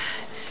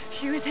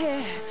 She was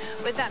here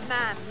with that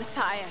man,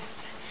 Matthias.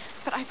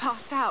 But I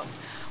passed out.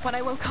 When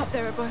I woke up,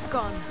 they were both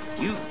gone.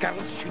 You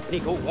girls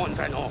shouldn't go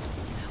wandering off.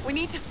 We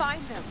need to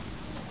find them.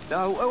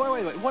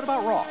 Wait. What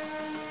about Roth?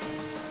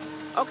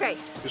 Okay.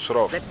 Who's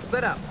Roth? Let's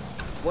split up.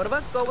 One of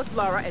us go with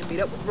Lara and meet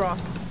up with Roth.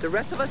 The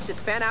rest of us should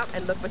fan out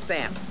and look for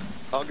Sam.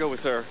 I'll go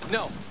with her.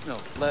 No.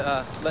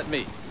 Let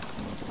me.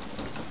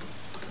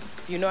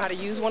 You know how to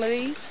use one of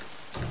these?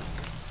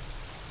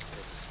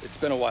 It's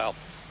been a while.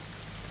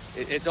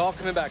 It's all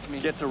coming back to me.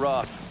 Get to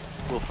Roth.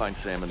 We'll find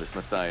Sam and this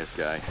Matthias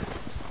guy.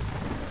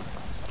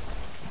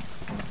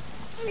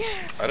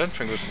 I don't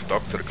think this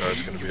doctor guy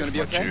is gonna be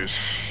much use.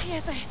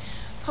 Yes, I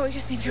probably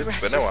just need to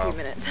rest been for a a while. few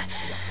minutes.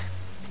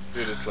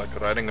 Dude, it's like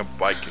riding a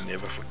bike, you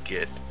never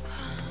forget.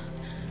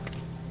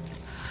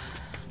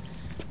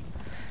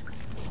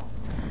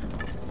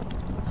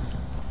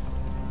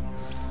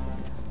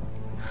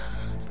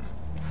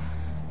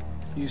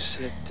 You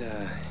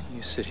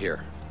sit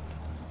here.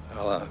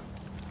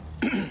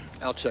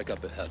 I'll check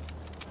up ahead.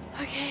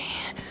 Okay.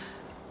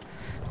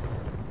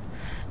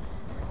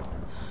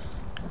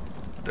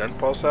 Then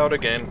pass out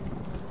again.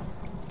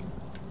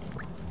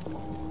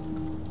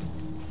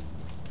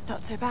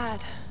 Not so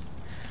bad.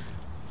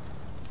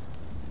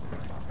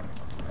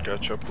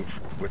 Catch up with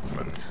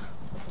Whitman.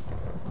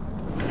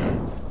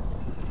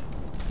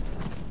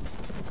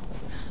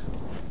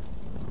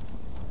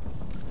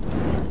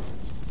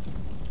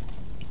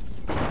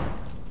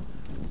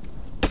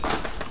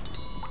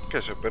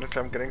 Okay, so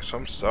apparently I'm getting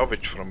some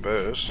salvage from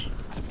Burrs.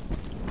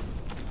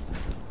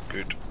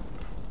 Good.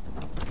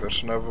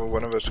 There's another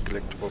one of those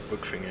collectible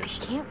book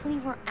thingies. I can't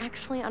believe we're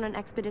actually on an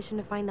expedition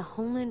to find the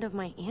homeland of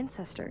my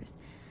ancestors.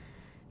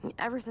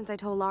 Ever since I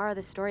told Lara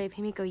the story of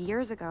Himiko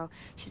years ago,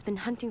 she's been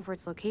hunting for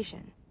its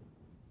location.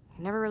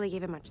 I never really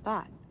gave it much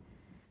thought.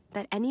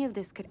 That any of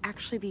this could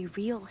actually be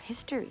real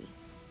history.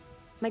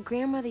 My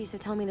grandmother used to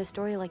tell me the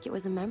story like it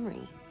was a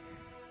memory.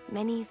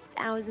 Many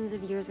thousands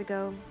of years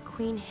ago,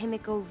 Queen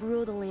Himiko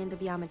ruled the land of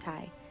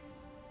Yamatai.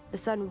 The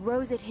sun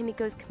rose at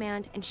Himiko's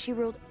command, and she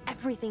ruled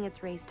everything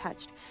its rays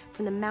touched,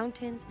 from the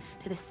mountains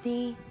to the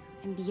sea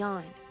and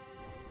beyond.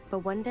 But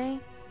one day,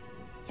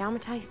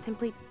 Yamatai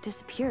simply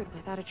disappeared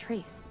without a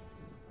trace.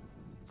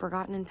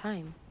 Forgotten in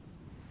time.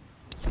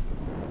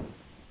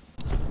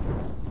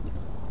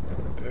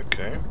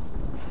 Okay.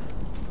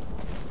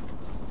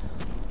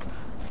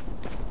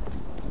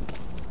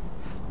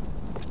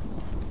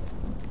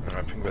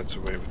 I think that's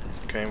where it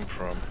came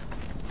from.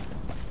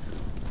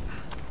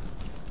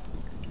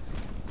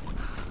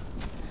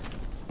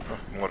 Oh,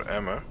 more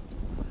ammo.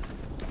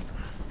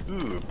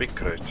 Ooh, a big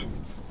crate.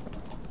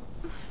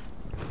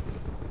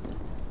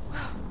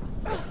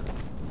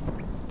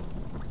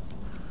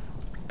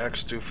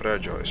 Axe too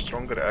fragile. A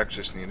stronger axe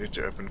is needed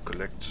to open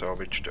collect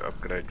salvage to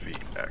upgrade the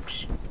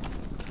axe.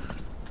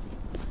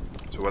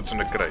 So what's in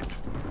the crate?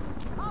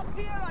 Up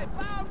here, I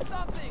found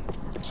something.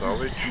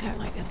 Salvage? I don't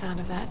like the sound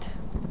of that.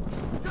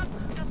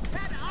 Just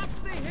head up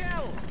the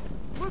hill.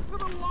 Look for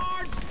the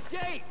large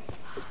gate.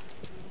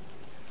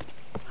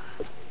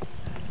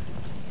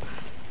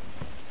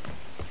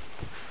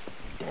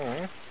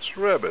 Oh, it's a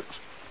rabbit.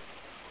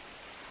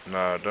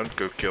 Nah, don't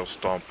go kill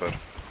Stomper.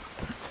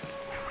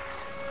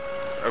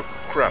 Oh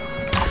crap.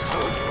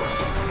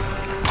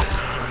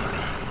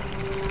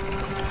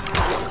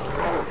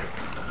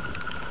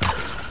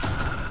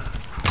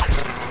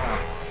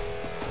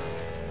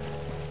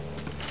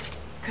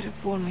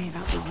 Warn me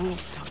about the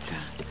wolves, Doctor.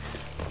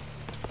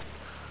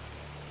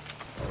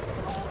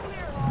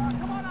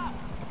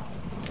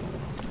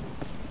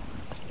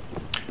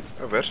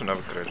 Oh, there's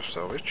another crate of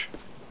salvage.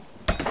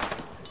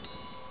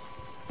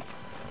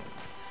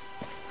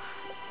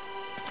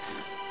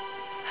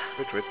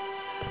 Wait.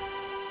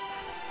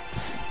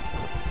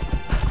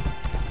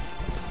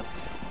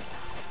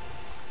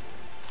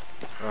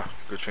 Ah,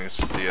 good thing it's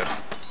a deer.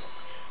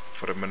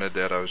 For a minute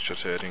there I was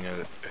just heard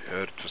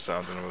the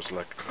sound and I was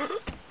like,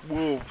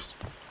 wolves!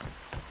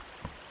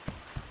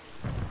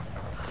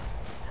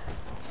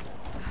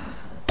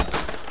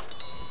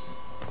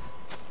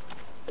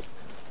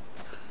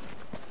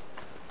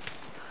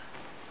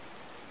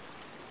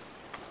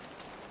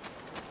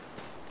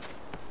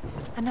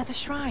 Another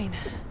shrine.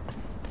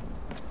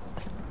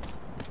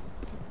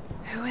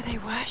 Who are they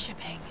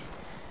worshipping?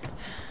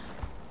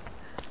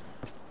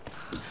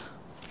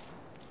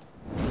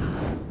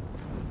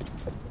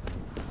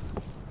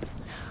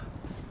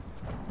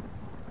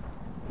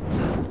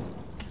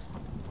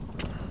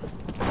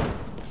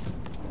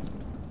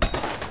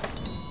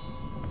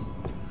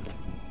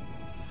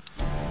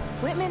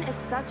 Whitman is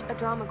such a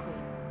drama queen.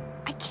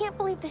 I can't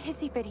believe the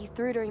hissy fit he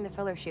threw during the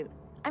filler shoot.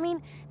 I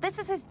mean, this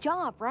is his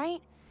job,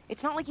 right?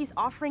 It's not like he's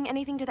offering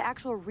anything to the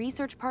actual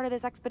research part of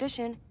this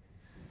expedition.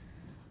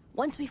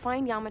 Once we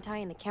find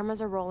Yamatai and the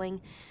cameras are rolling,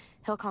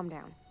 he'll calm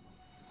down.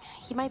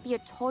 He might be a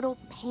total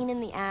pain in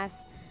the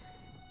ass,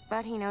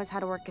 but he knows how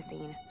to work a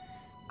scene.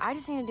 I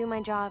just need to do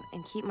my job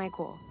and keep my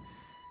cool.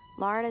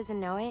 Lara doesn't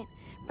know it,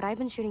 but I've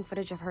been shooting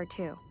footage of her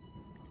too.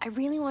 I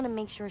really want to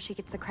make sure she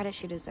gets the credit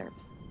she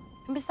deserves.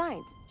 And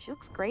besides, she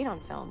looks great on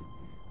film.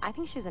 I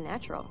think she's a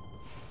natural.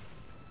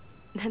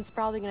 That's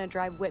probably gonna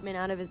drive Whitman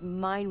out of his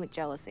mind with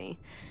jealousy.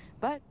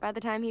 But by the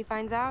time he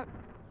finds out,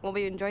 we'll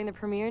be enjoying the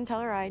premiere in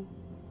Telluride.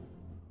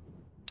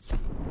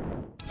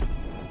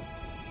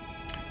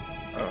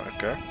 Oh,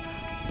 okay.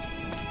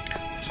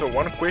 So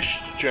one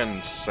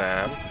question,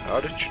 Sam. How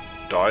did your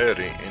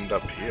diary end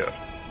up here?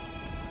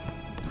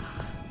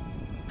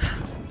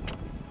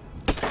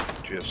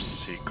 Do you have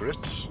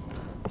secrets?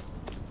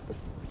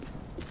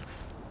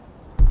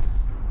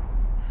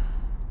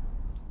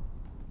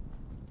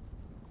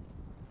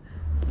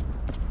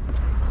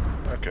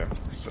 Okay,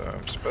 so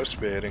I'm supposed to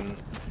be heading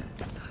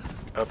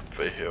up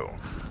the hill.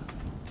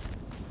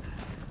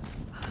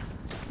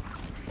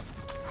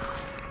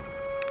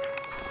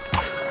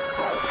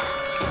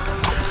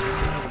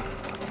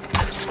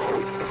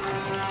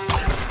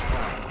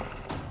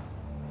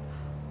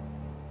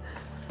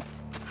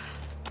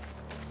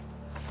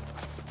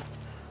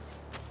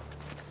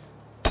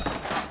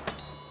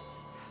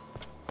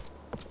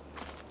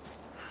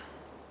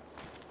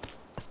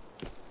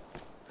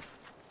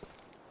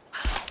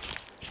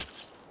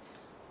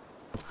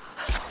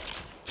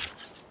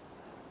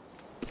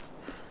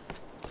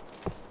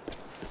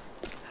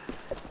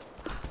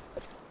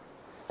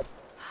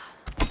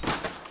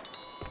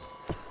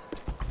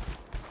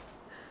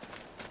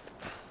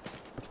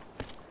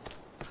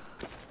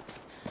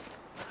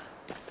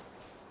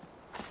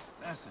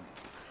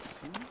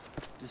 Two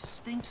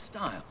distinct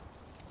style.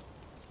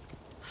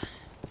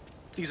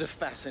 These are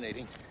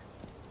fascinating.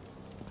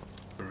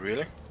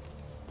 Really?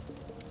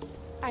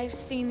 I've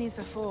seen these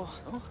before.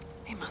 Oh?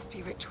 They must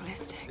be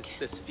ritualistic.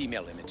 This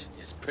female image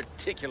is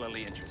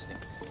particularly interesting.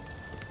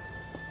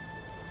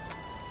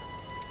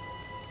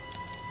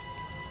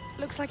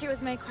 Looks like it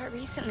was made quite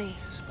recently.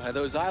 It's by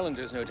those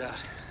islanders, no doubt.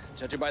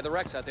 Judging by the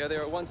wrecks out there, they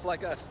were once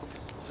like us.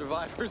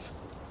 Survivors.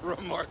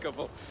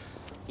 Remarkable.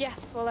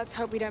 Yes, well, let's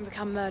hope we don't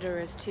become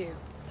murderers, too.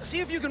 See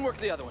if you can work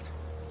the other one.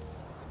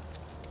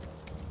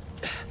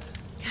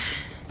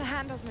 The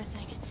handle's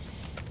missing.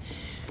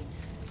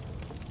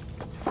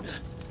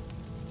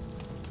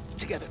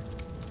 Together.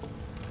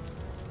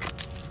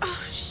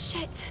 Oh,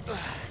 shit.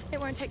 It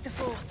won't take the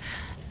fourth.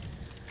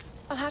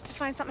 I'll have to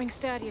find something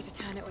sturdier to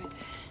turn it with.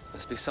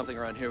 Must be something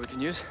around here we can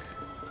use.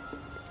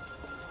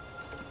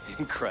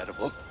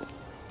 Incredible.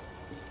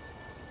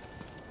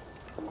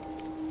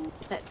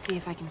 Let's see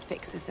if I can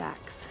fix this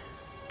axe.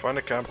 Find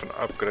a camp and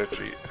upgrade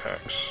the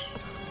axe.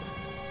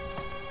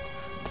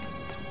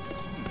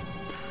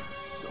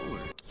 Solar.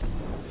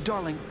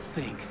 Darling,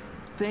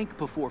 think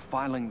before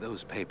filing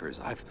those papers.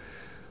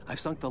 I've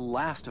sunk the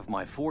last of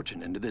my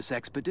fortune into this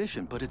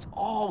expedition, but it's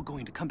all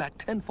going to come back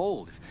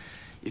tenfold.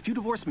 If you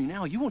divorce me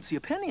now, you won't see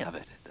a penny of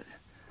it.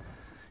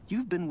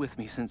 You've been with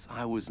me since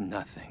I was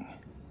nothing.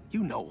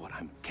 You know what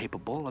I'm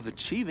capable of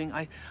achieving.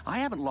 I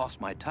haven't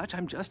lost my touch.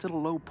 I'm just at a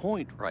low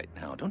point right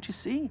now. Don't you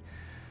see?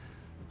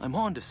 I'm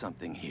on to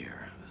something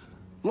here.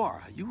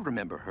 Lara, you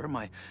remember her,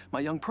 my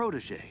young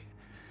protege.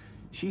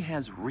 She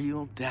has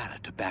real data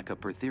to back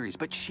up her theories,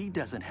 but she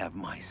doesn't have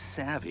my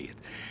savvy.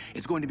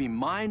 It's going to be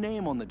my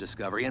name on the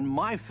discovery and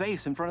my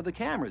face in front of the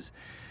cameras.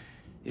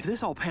 If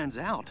this all pans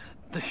out,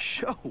 the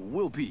show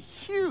will be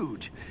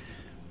huge.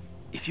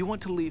 If you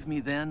want to leave me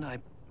then,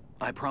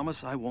 I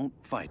promise I won't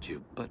fight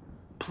you, but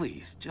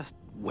please, just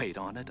wait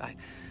on it.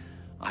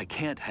 I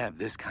can't have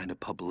this kind of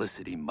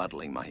publicity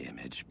muddling my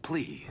image.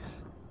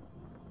 Please.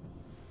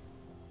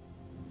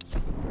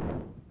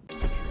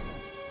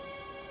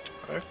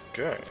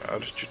 Okay, how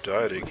did you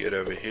die to get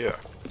over here?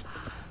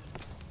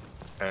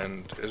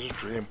 And is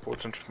it really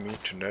important for me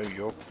to know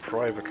your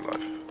private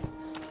life?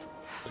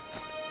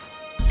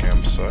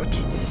 Campsite.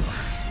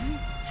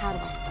 How do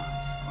I start?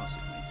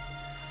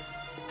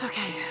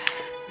 Okay.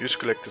 Use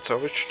collected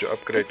salvage to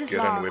upgrade This is gear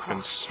Lara and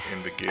weapons Croft,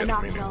 in the gear an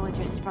menu.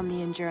 archaeologist from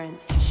the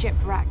Endurance,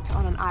 shipwrecked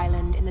on an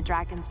island in the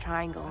Dragon's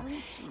Triangle,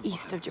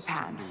 east of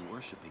Japan.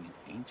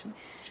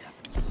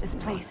 This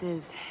place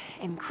is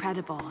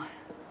incredible.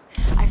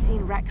 I've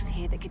seen wrecks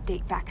here that could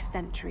date back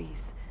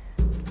centuries.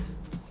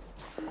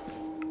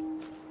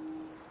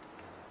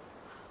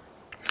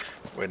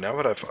 Wait, now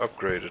that I've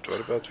upgraded,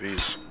 what about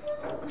these?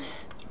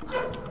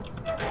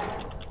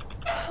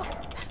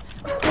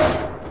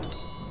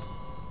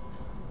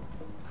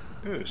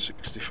 Ooh,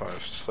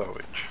 65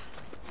 salvage.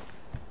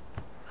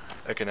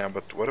 Okay, now,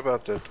 but what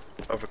about that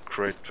other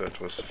crate that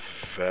was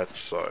that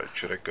side?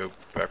 Should I go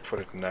back for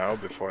it now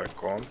before I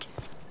can't?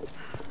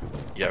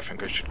 Yeah, I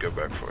think I should go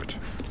back for it.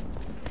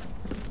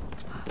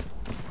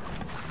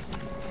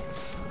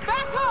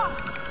 Back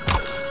off!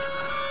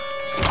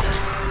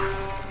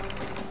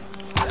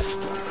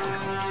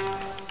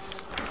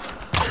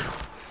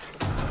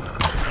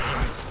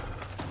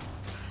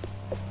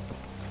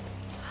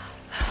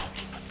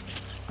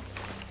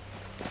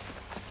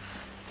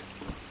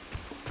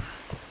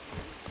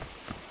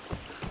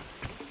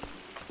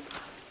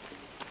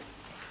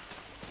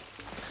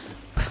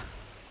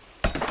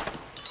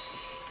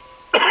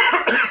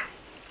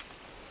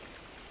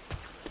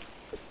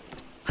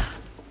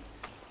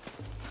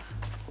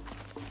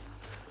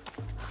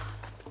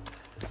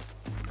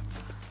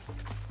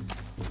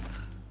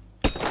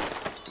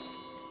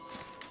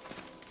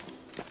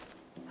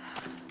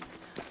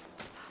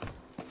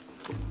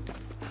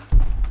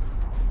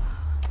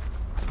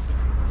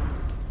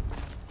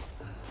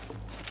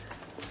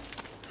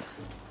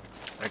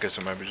 Okay,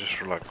 so maybe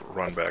just like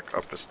run back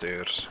up the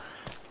stairs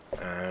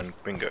and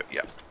bingo,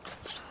 yeah.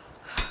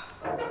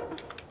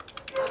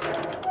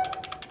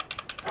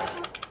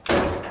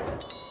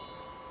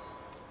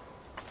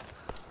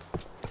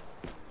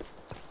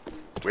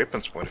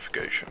 Weapons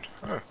modification.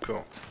 Oh,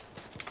 cool.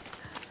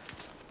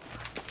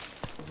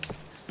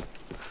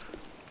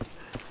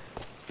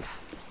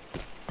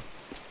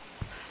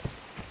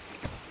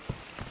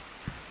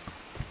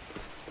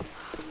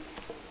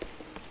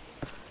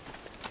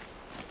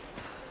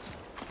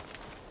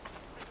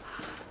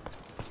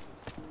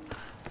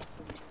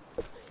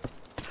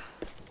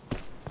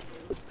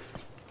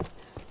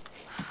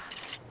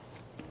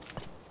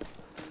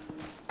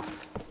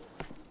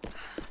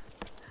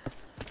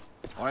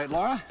 All right,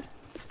 Lara.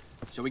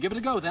 Shall we give it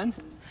a go then?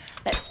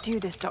 Let's do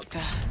this, Doctor.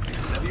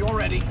 Whenever you're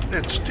ready.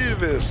 Let's do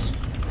this.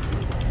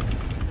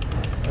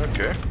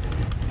 Okay.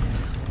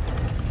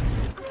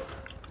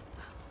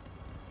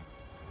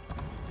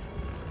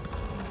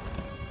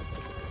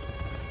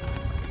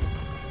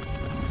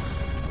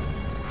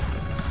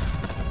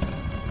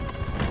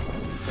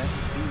 That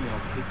female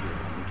figure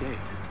on the gate.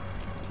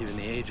 Given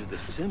the age of the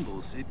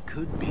symbols, it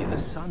could be the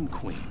Sun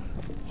Queen.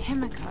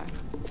 Himiko.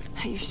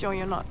 Are you sure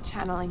you're not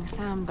channeling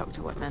Sam,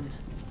 Dr. Whitman?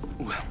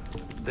 Well,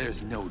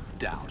 there's no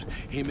doubt.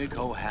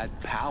 Himiko had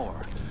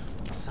power.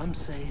 Some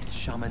say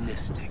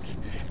shamanistic,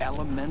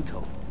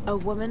 elemental. A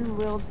woman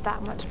wields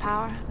that much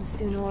power, and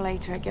sooner or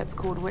later it gets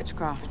called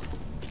witchcraft.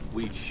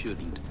 We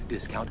shouldn't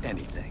discount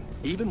anything,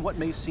 even what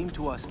may seem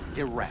to us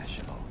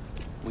irrational.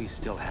 We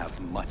still have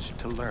much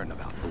to learn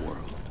about the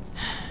world.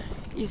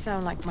 You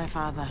sound like my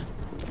father.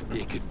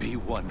 It could be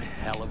one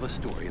hell of a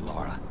story,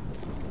 Lara.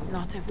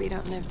 Not if we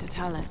don't live to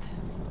tell it.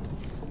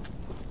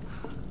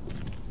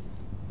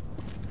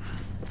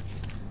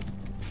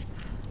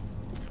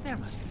 There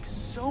must be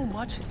so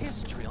much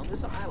history on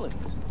this island.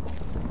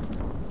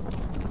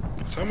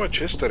 So much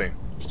history,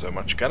 so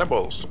much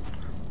cannibals,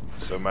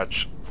 so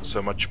much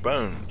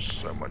bones,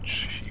 so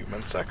much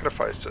human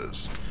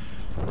sacrifices.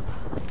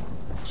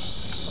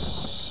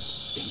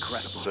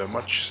 Incredible. So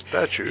much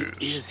statues.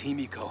 It is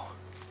Himiko.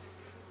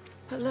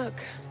 But look,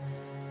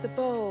 the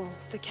bowl,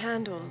 the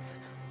candles.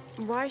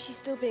 Why is she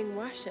still being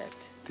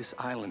worshipped? This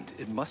island,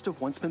 it must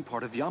have once been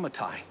part of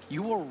Yamatai.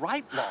 You were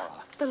right,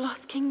 Lara. The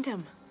Lost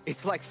Kingdom.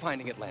 It's like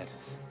finding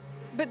Atlantis.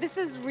 But this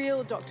is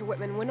real, Dr.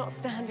 Whitman. We're not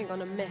standing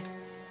on a myth.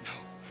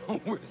 No,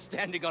 we're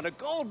standing on a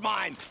gold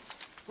mine.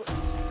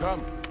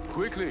 Come,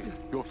 quickly.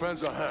 Your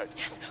friends are hurt.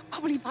 Yes,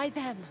 probably by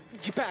them.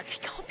 Get back.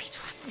 They can't be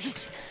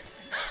trusted.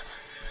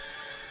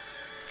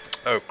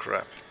 Oh,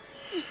 crap.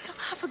 You still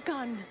have a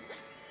gun.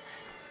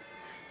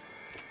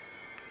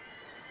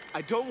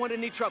 I don't want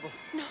any trouble.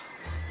 No.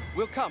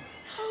 We'll come.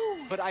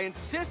 No. But I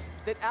insist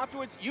that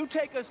afterwards you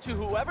take us to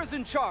whoever's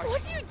in charge.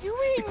 What are you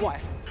doing? Be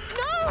quiet.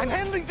 No! I'm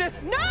handling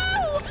this.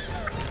 No!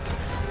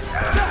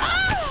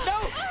 No!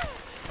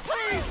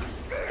 Please!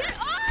 Get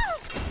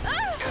off!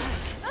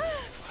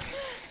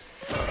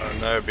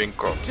 No, being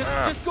caught.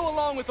 Just go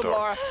along with them,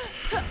 Darn.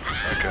 Lara.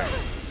 Okay.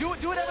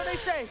 Do whatever they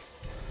say.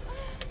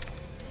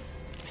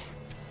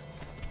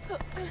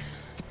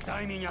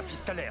 Дай меня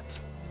пистолет.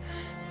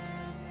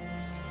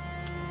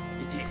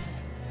 Иди.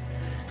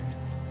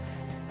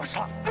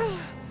 Пошла.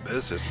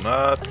 This is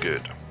not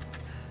good.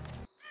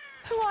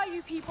 Who are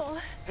you people?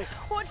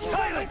 What do you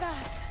want with us?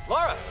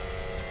 Lara!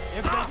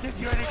 If they give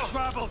you any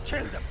trouble,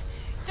 kill them.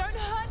 Don't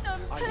hurt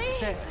them, please. I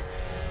said,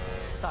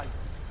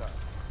 silence, girl.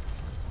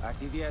 А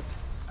ты ведь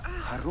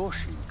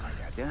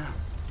хорошенькая, да?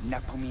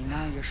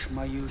 Напоминаешь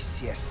мою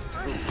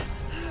сестру.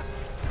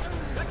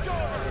 Let go!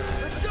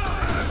 Let go!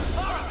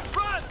 Lara,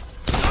 run!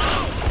 Oh,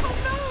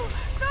 no!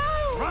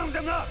 No! Round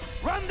them up!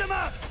 Round them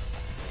up!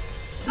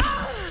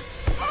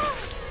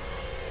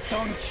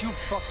 Don't you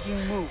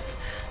fucking move!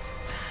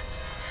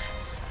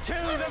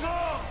 Kill them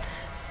all!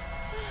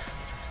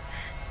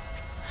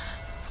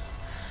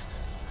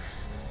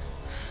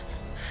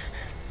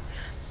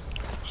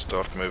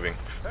 Start moving.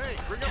 Hey,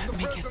 bring up the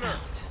Make a prisoner.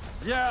 sound.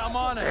 Yeah, I'm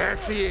on it. There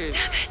she is.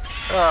 Damn it!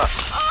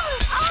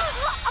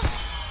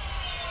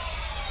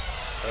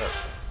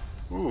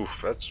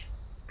 Oof, that's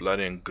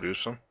bloody and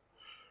gruesome.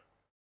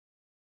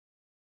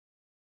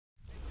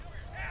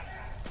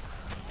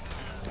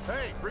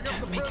 Hey, bring up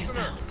the Make a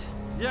prisoner. sound.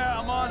 Yeah,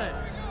 I'm on it.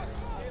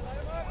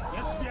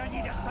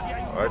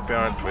 Hide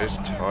behind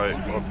waist high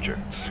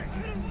objects.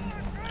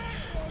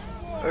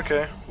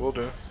 Okay, will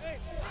do.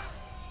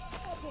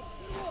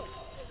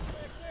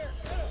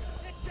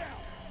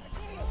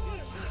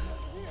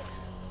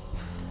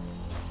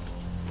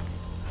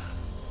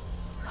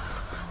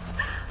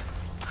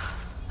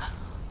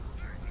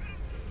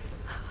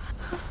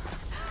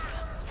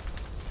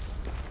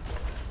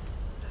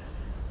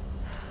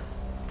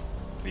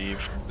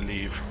 Leave,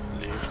 leave,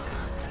 leave.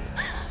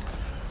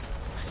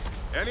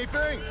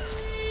 Anything?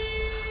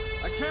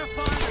 I can't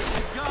find her.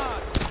 She's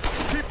gone.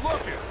 Keep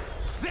looking.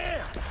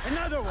 There!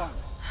 Another one!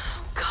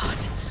 God.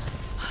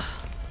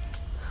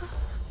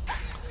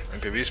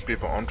 Okay, these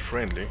people aren't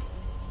friendly.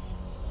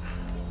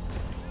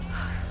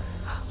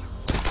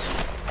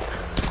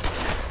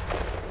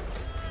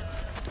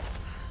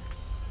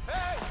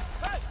 Hey!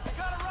 Hey! You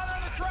gotta run out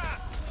of the trap!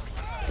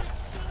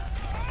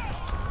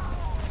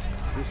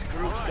 This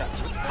group's got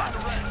some fight.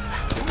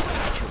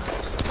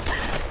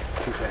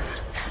 Too bad.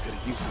 I gotta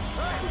use some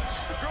boots.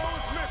 The girl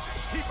is missing.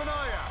 Keep an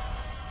eye out.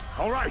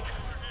 All right.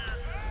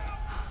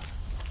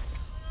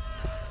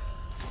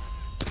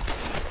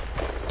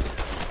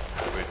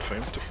 Wait for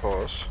him to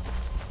pause.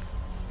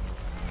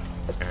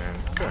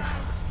 And go.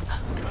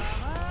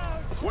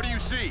 What do you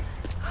see?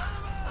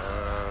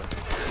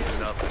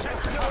 Nothing.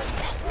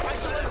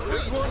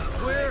 This one's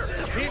clear.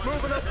 Keep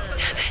moving up.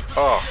 Damn it.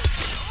 Oh.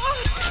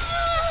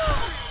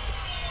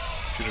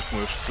 Should have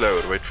moved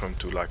slower. Wait for him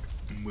to like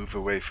move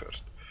away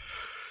first.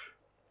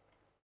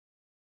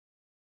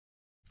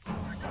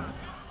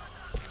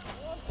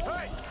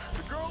 Hey!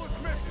 The girl is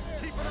missing.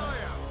 Keep an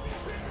eye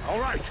out. All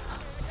right.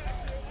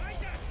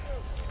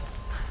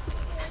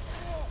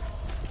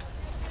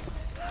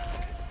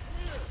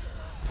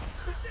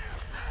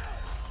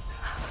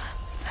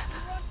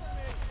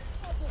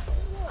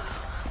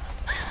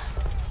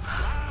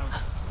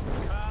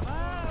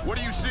 What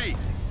do you see?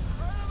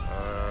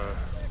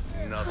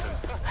 Nothing.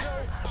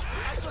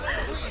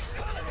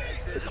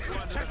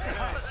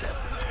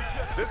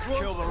 This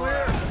one's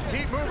clear.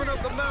 Keep moving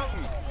up the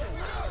mountain.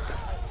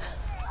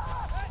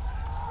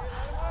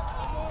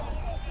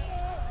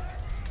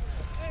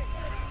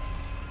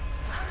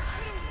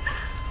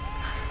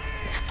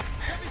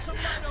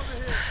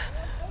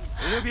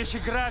 Любишь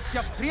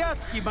играться в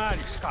прятки,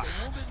 малышка?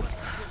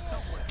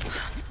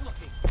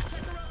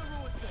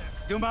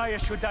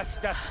 Думаешь,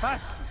 удастся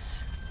спастись?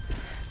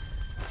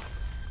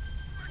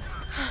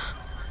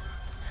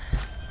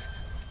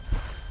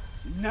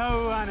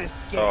 No one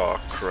escapes. Oh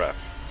crap.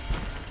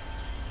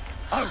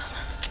 Out!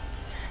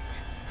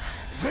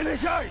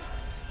 Вылезай!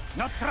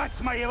 Но трать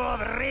моего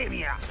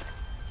времени!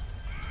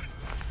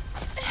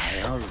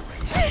 I always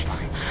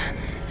find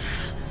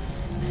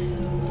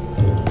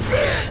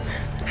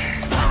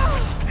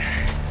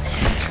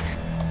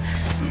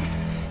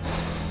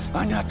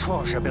Она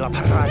тоже была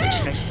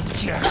порядочной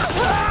стервой.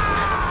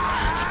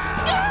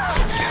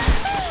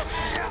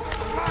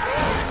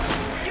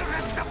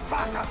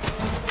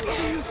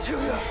 Убью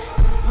тебя!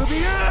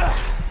 Убью!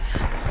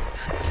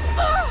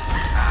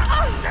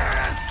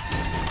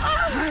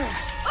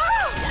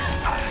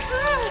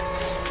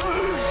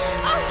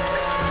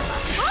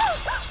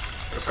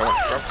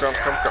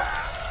 Come.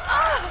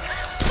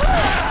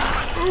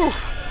 Ooh.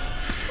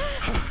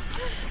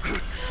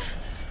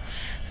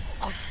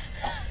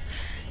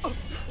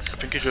 I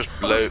think he just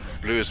blew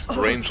his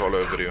brains all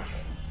over you.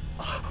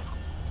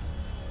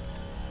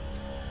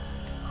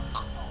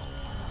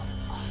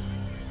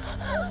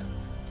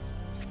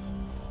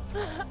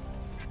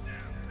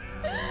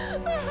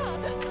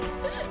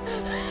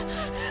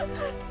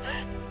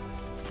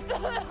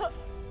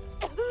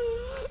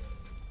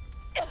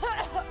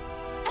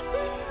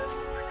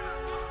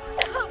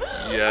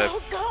 Yeah,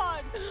 Oh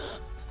God.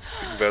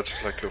 I think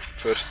that's like your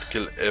first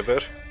kill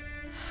ever.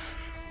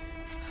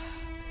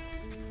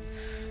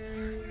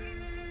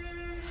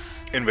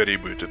 In the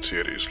rebooted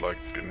series, like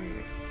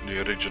in the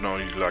original,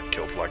 you like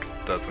killed like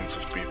dozens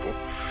of people.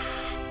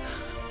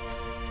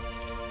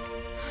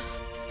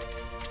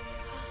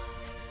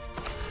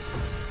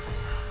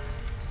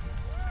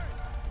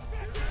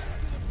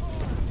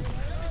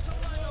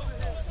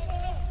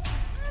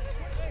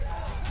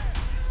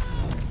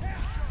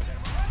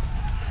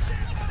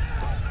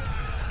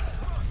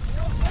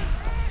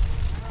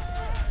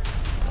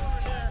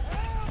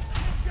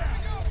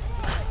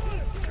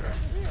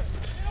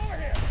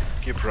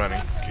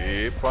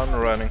 Keep on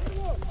running.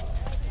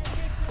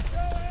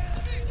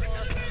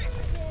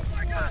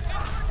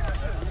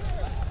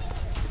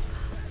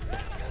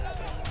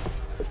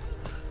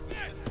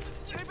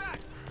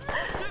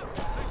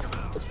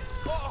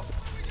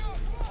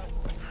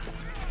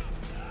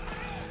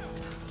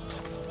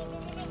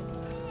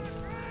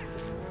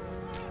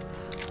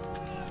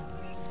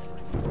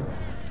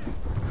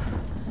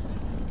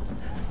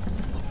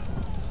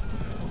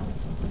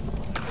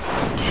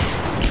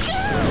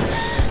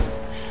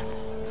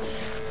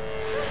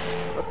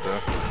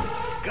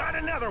 Got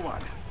another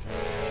one.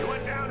 She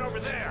went down over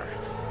there.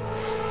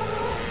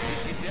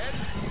 Is she dead?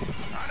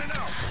 I don't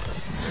know.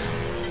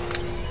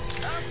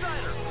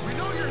 Outsider, we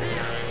know you're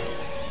here.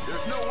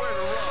 There's nowhere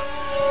to run.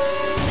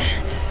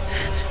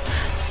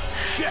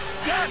 Shit,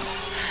 gun!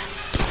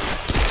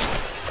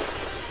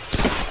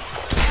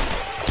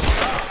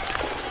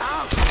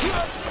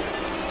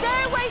 Stay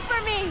away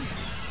from me!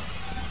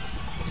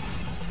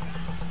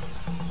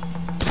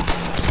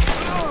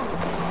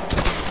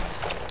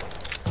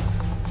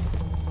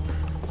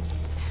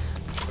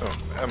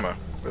 Ammo,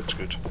 that's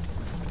good.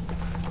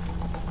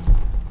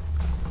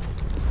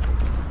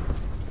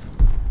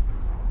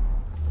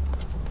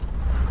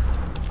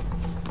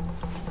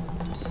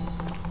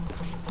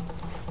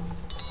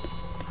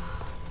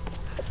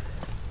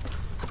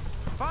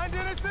 Find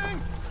anything?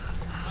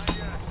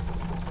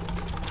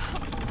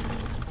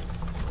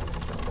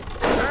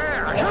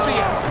 There, I see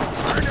you.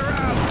 Turn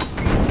around.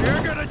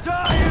 You're gonna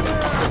die in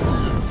there.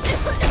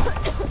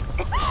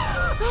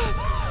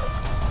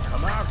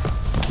 Come out.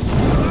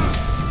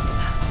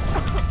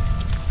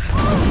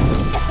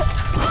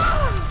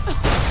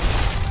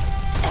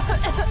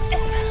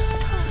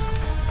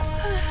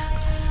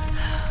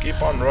 Keep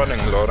on running,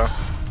 Lara.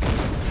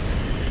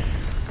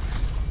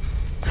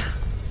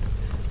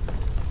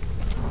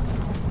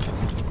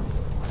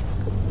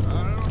 I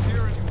don't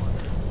hear anyone.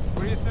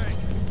 What do you think?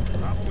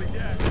 Probably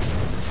dead.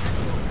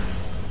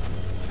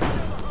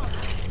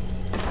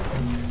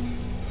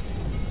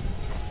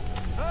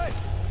 Hey!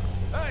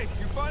 Hey,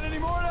 you find any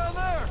more down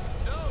there?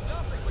 No,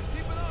 nothing, but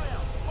keep an eye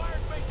out. Fire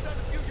may send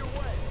a few your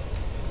way.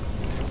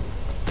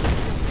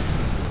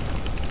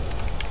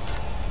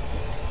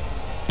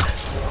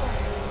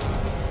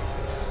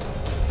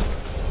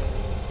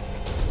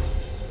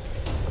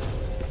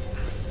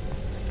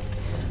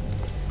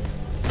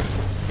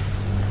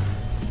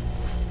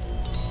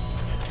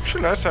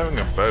 Actually nice having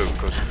a bow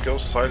because it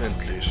kills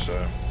silently, so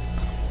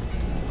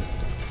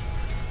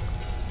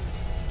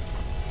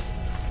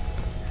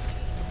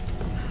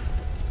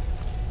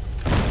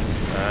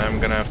I'm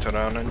gonna have to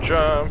run and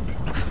jump.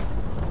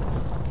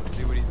 Let's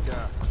see what he's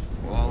got.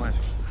 Wallet.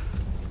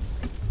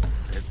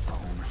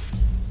 Headphone.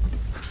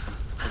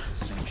 It's the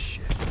same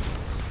shit.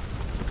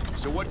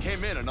 So what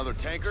came in? Another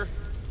tanker?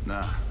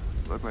 Nah.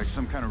 Looked like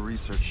some kind of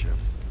research ship.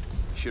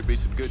 Should be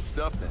some good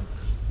stuff then.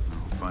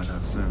 We'll find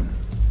out soon.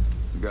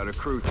 We got a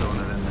crew throwing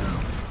it in now.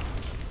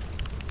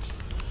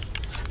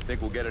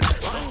 Think we'll get it?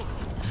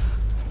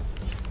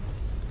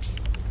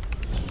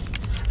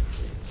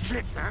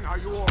 Shit, man, are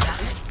you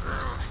alright?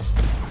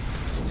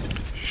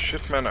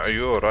 Shit, man, are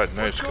you alright?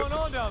 No, it's good. What's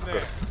going on down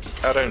there?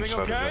 Arrow Everything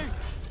inside of okay? it.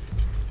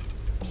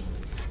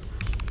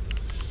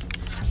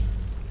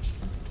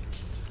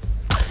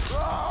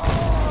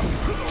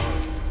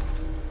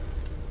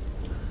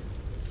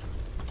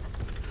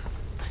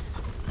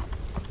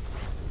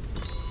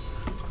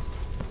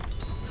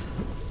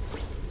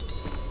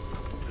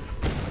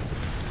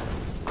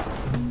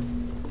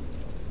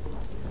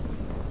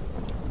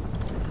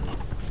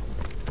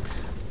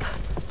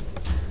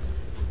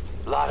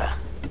 Lara,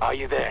 are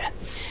you there?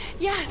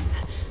 Yes.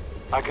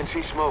 I can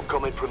see smoke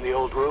coming from the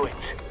old ruins.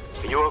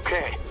 Are you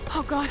okay?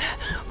 Oh God,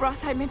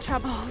 Roth, I'm in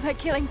trouble. They're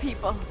killing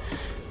people.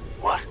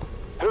 What?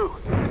 Who?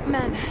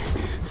 Men.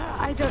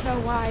 I don't know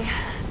why.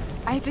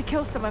 I had to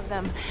kill some of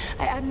them.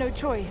 I had no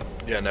choice.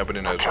 Yeah, nobody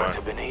knows Can't why.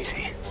 have been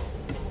easy.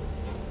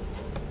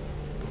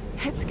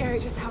 It's scary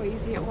just how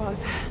easy it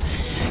was.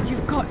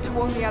 You've got to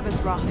warn the others,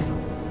 Roth.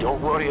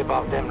 Don't worry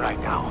about them right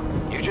now.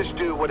 You just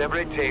do whatever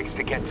it takes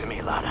to get to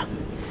me, Lara.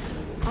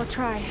 I'll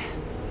try.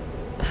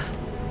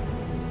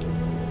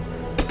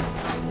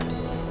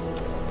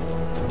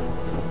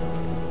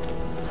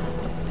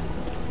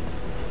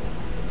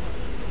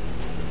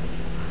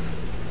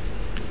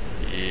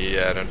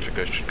 Yeah, I don't think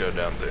I should go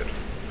down there.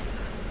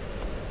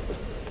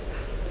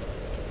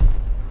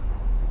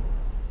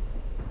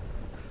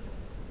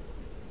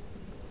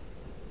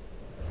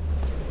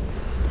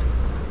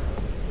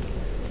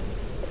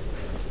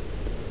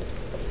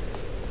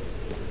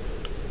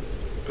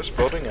 Does this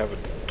building have a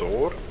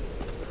door?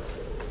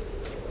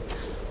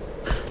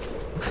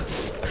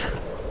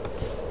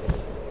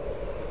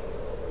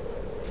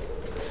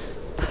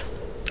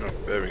 Oh,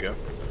 there we go.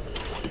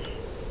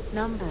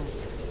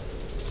 Numbers.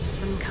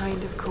 Some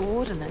kind of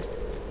coordinates.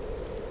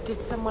 Did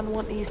someone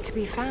want these to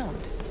be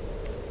found?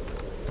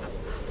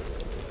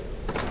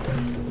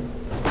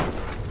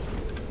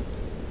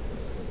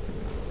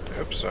 I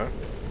hope so.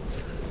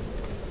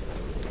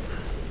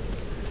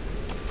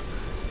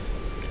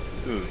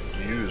 Ooh,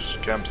 use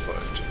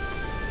campsite.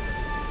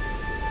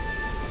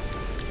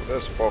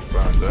 There's a path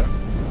behind there.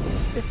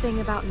 The thing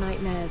about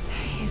nightmares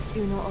is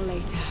sooner or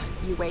later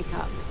you wake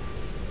up.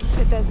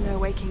 But there's no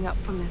waking up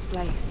from this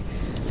place,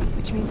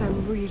 which means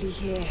I'm really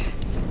here.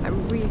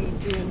 I'm really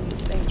doing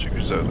these things. Check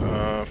this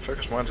out.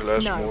 Focus mind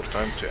allows more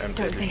time to aim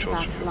deadly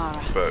shots with your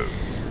bow.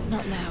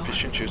 Not now.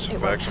 Efficient use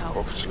of bags and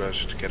pockets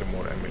allows you to get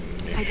more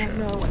ammunition. I don't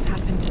know what's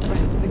happened to the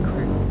rest of the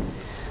crew.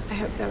 I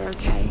hope they're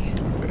okay.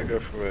 I'm gonna go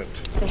for it.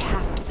 They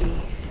have to be.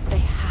 They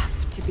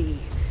have to be.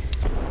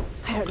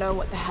 I don't know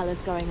what the hell is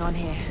going on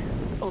here.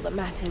 All that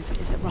matters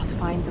is that Roth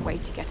finds a way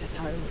to get us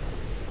home.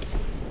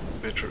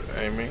 Better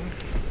aiming.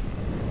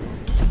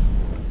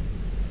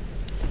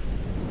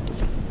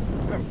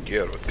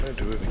 Gear, what can I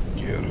do with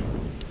the gear?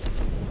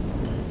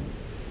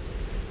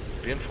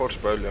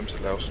 Reinforced bow limbs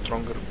allow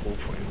stronger pull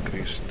for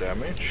increased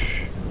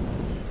damage.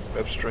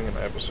 Web string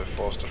enables a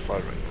faster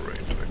firing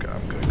rate. Okay,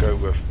 I'm gonna go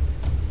with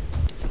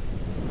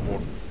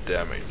more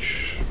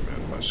damage.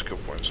 My skill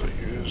points are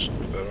used.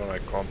 That one I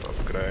can't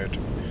upgrade.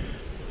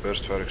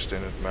 Burst fire,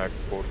 extended mag,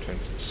 port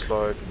vented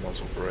slide,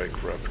 muzzle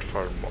brake, rapid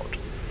fire mod.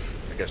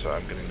 I guess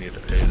I'm gonna need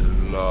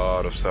a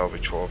lot of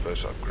salvage for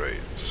those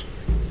upgrades.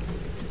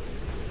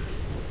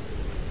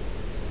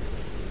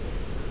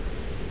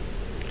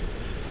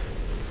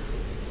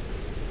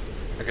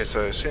 Okay,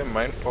 so I see a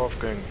main path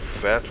going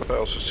that way. I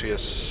also see a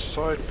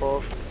side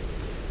path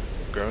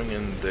going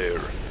in there.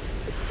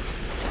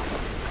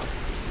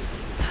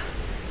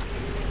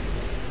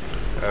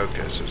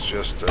 Okay, so it's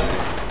just a...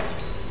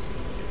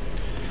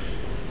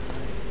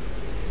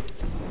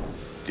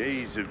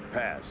 Days have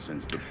passed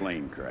since the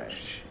plane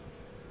crash.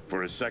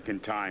 For a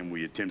second time,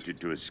 we attempted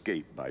to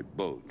escape by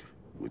boat,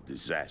 with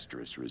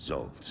disastrous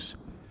results.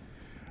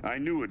 I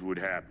knew it would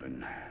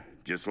happen,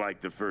 just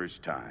like the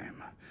first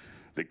time.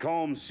 The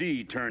calm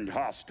sea turned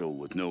hostile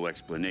with no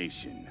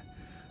explanation.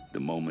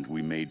 The moment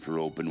we made for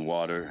open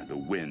water, the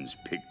winds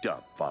picked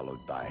up,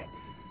 followed by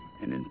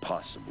an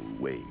impossible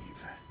wave.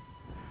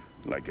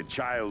 Like a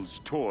child's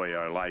toy,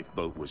 our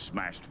lifeboat was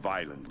smashed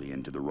violently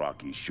into the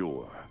rocky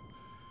shore.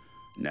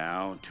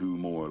 Now 2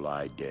 more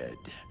lie dead,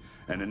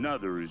 and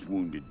another is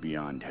wounded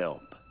beyond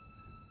help.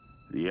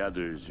 The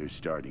others are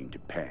starting to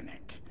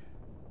panic,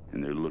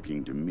 and they're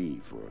looking to me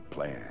for a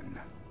plan.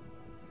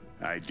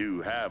 I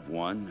do have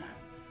one,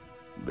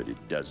 but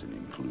it doesn't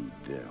include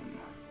them.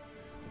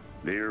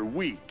 They are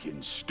weak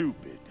and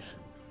stupid,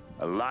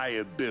 a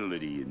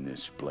liability in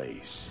this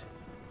place.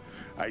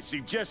 I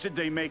suggested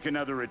they make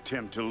another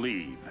attempt to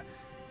leave,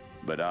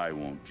 but I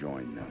won't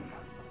join them.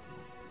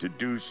 To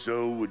do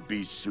so would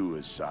be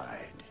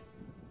suicide.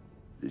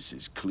 This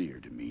is clear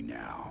to me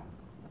now.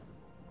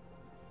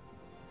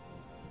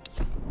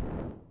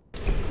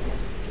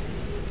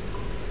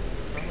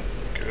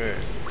 Okay.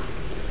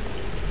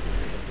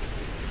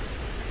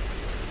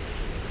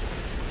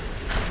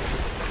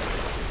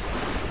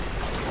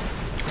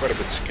 Quite a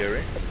bit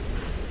scary.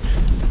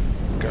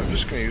 Okay, I'm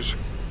just gonna use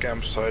a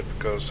campsite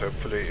because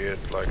hopefully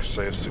it like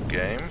saves the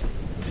game.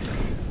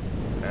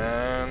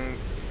 And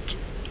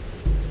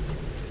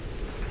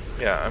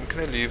yeah, I'm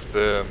gonna leave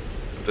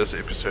this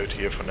episode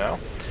here for now,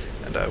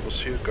 and I will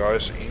see you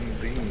guys in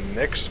the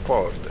next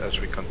part as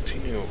we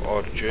continue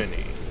our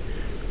journey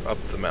up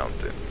the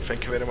mountain.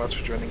 Thank you very much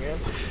for joining in.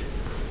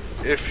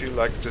 If you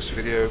liked this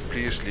video,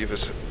 please leave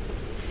us a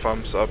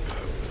thumbs up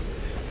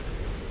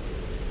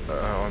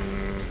on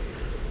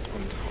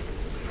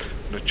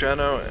the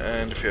channel,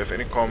 and if you have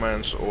any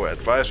comments or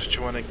advice that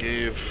you want to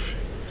give,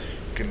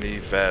 you can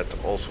leave that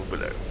also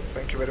below.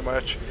 Thank you very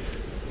much,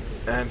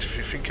 and if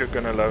you think you're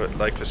gonna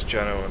like this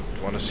channel and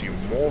want to see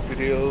more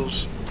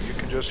videos, you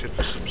can just hit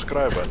the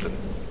subscribe button.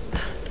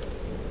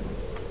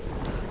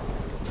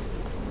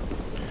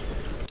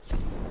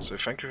 So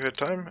thank you for your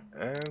time,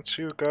 and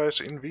see you guys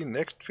in the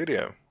next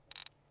video.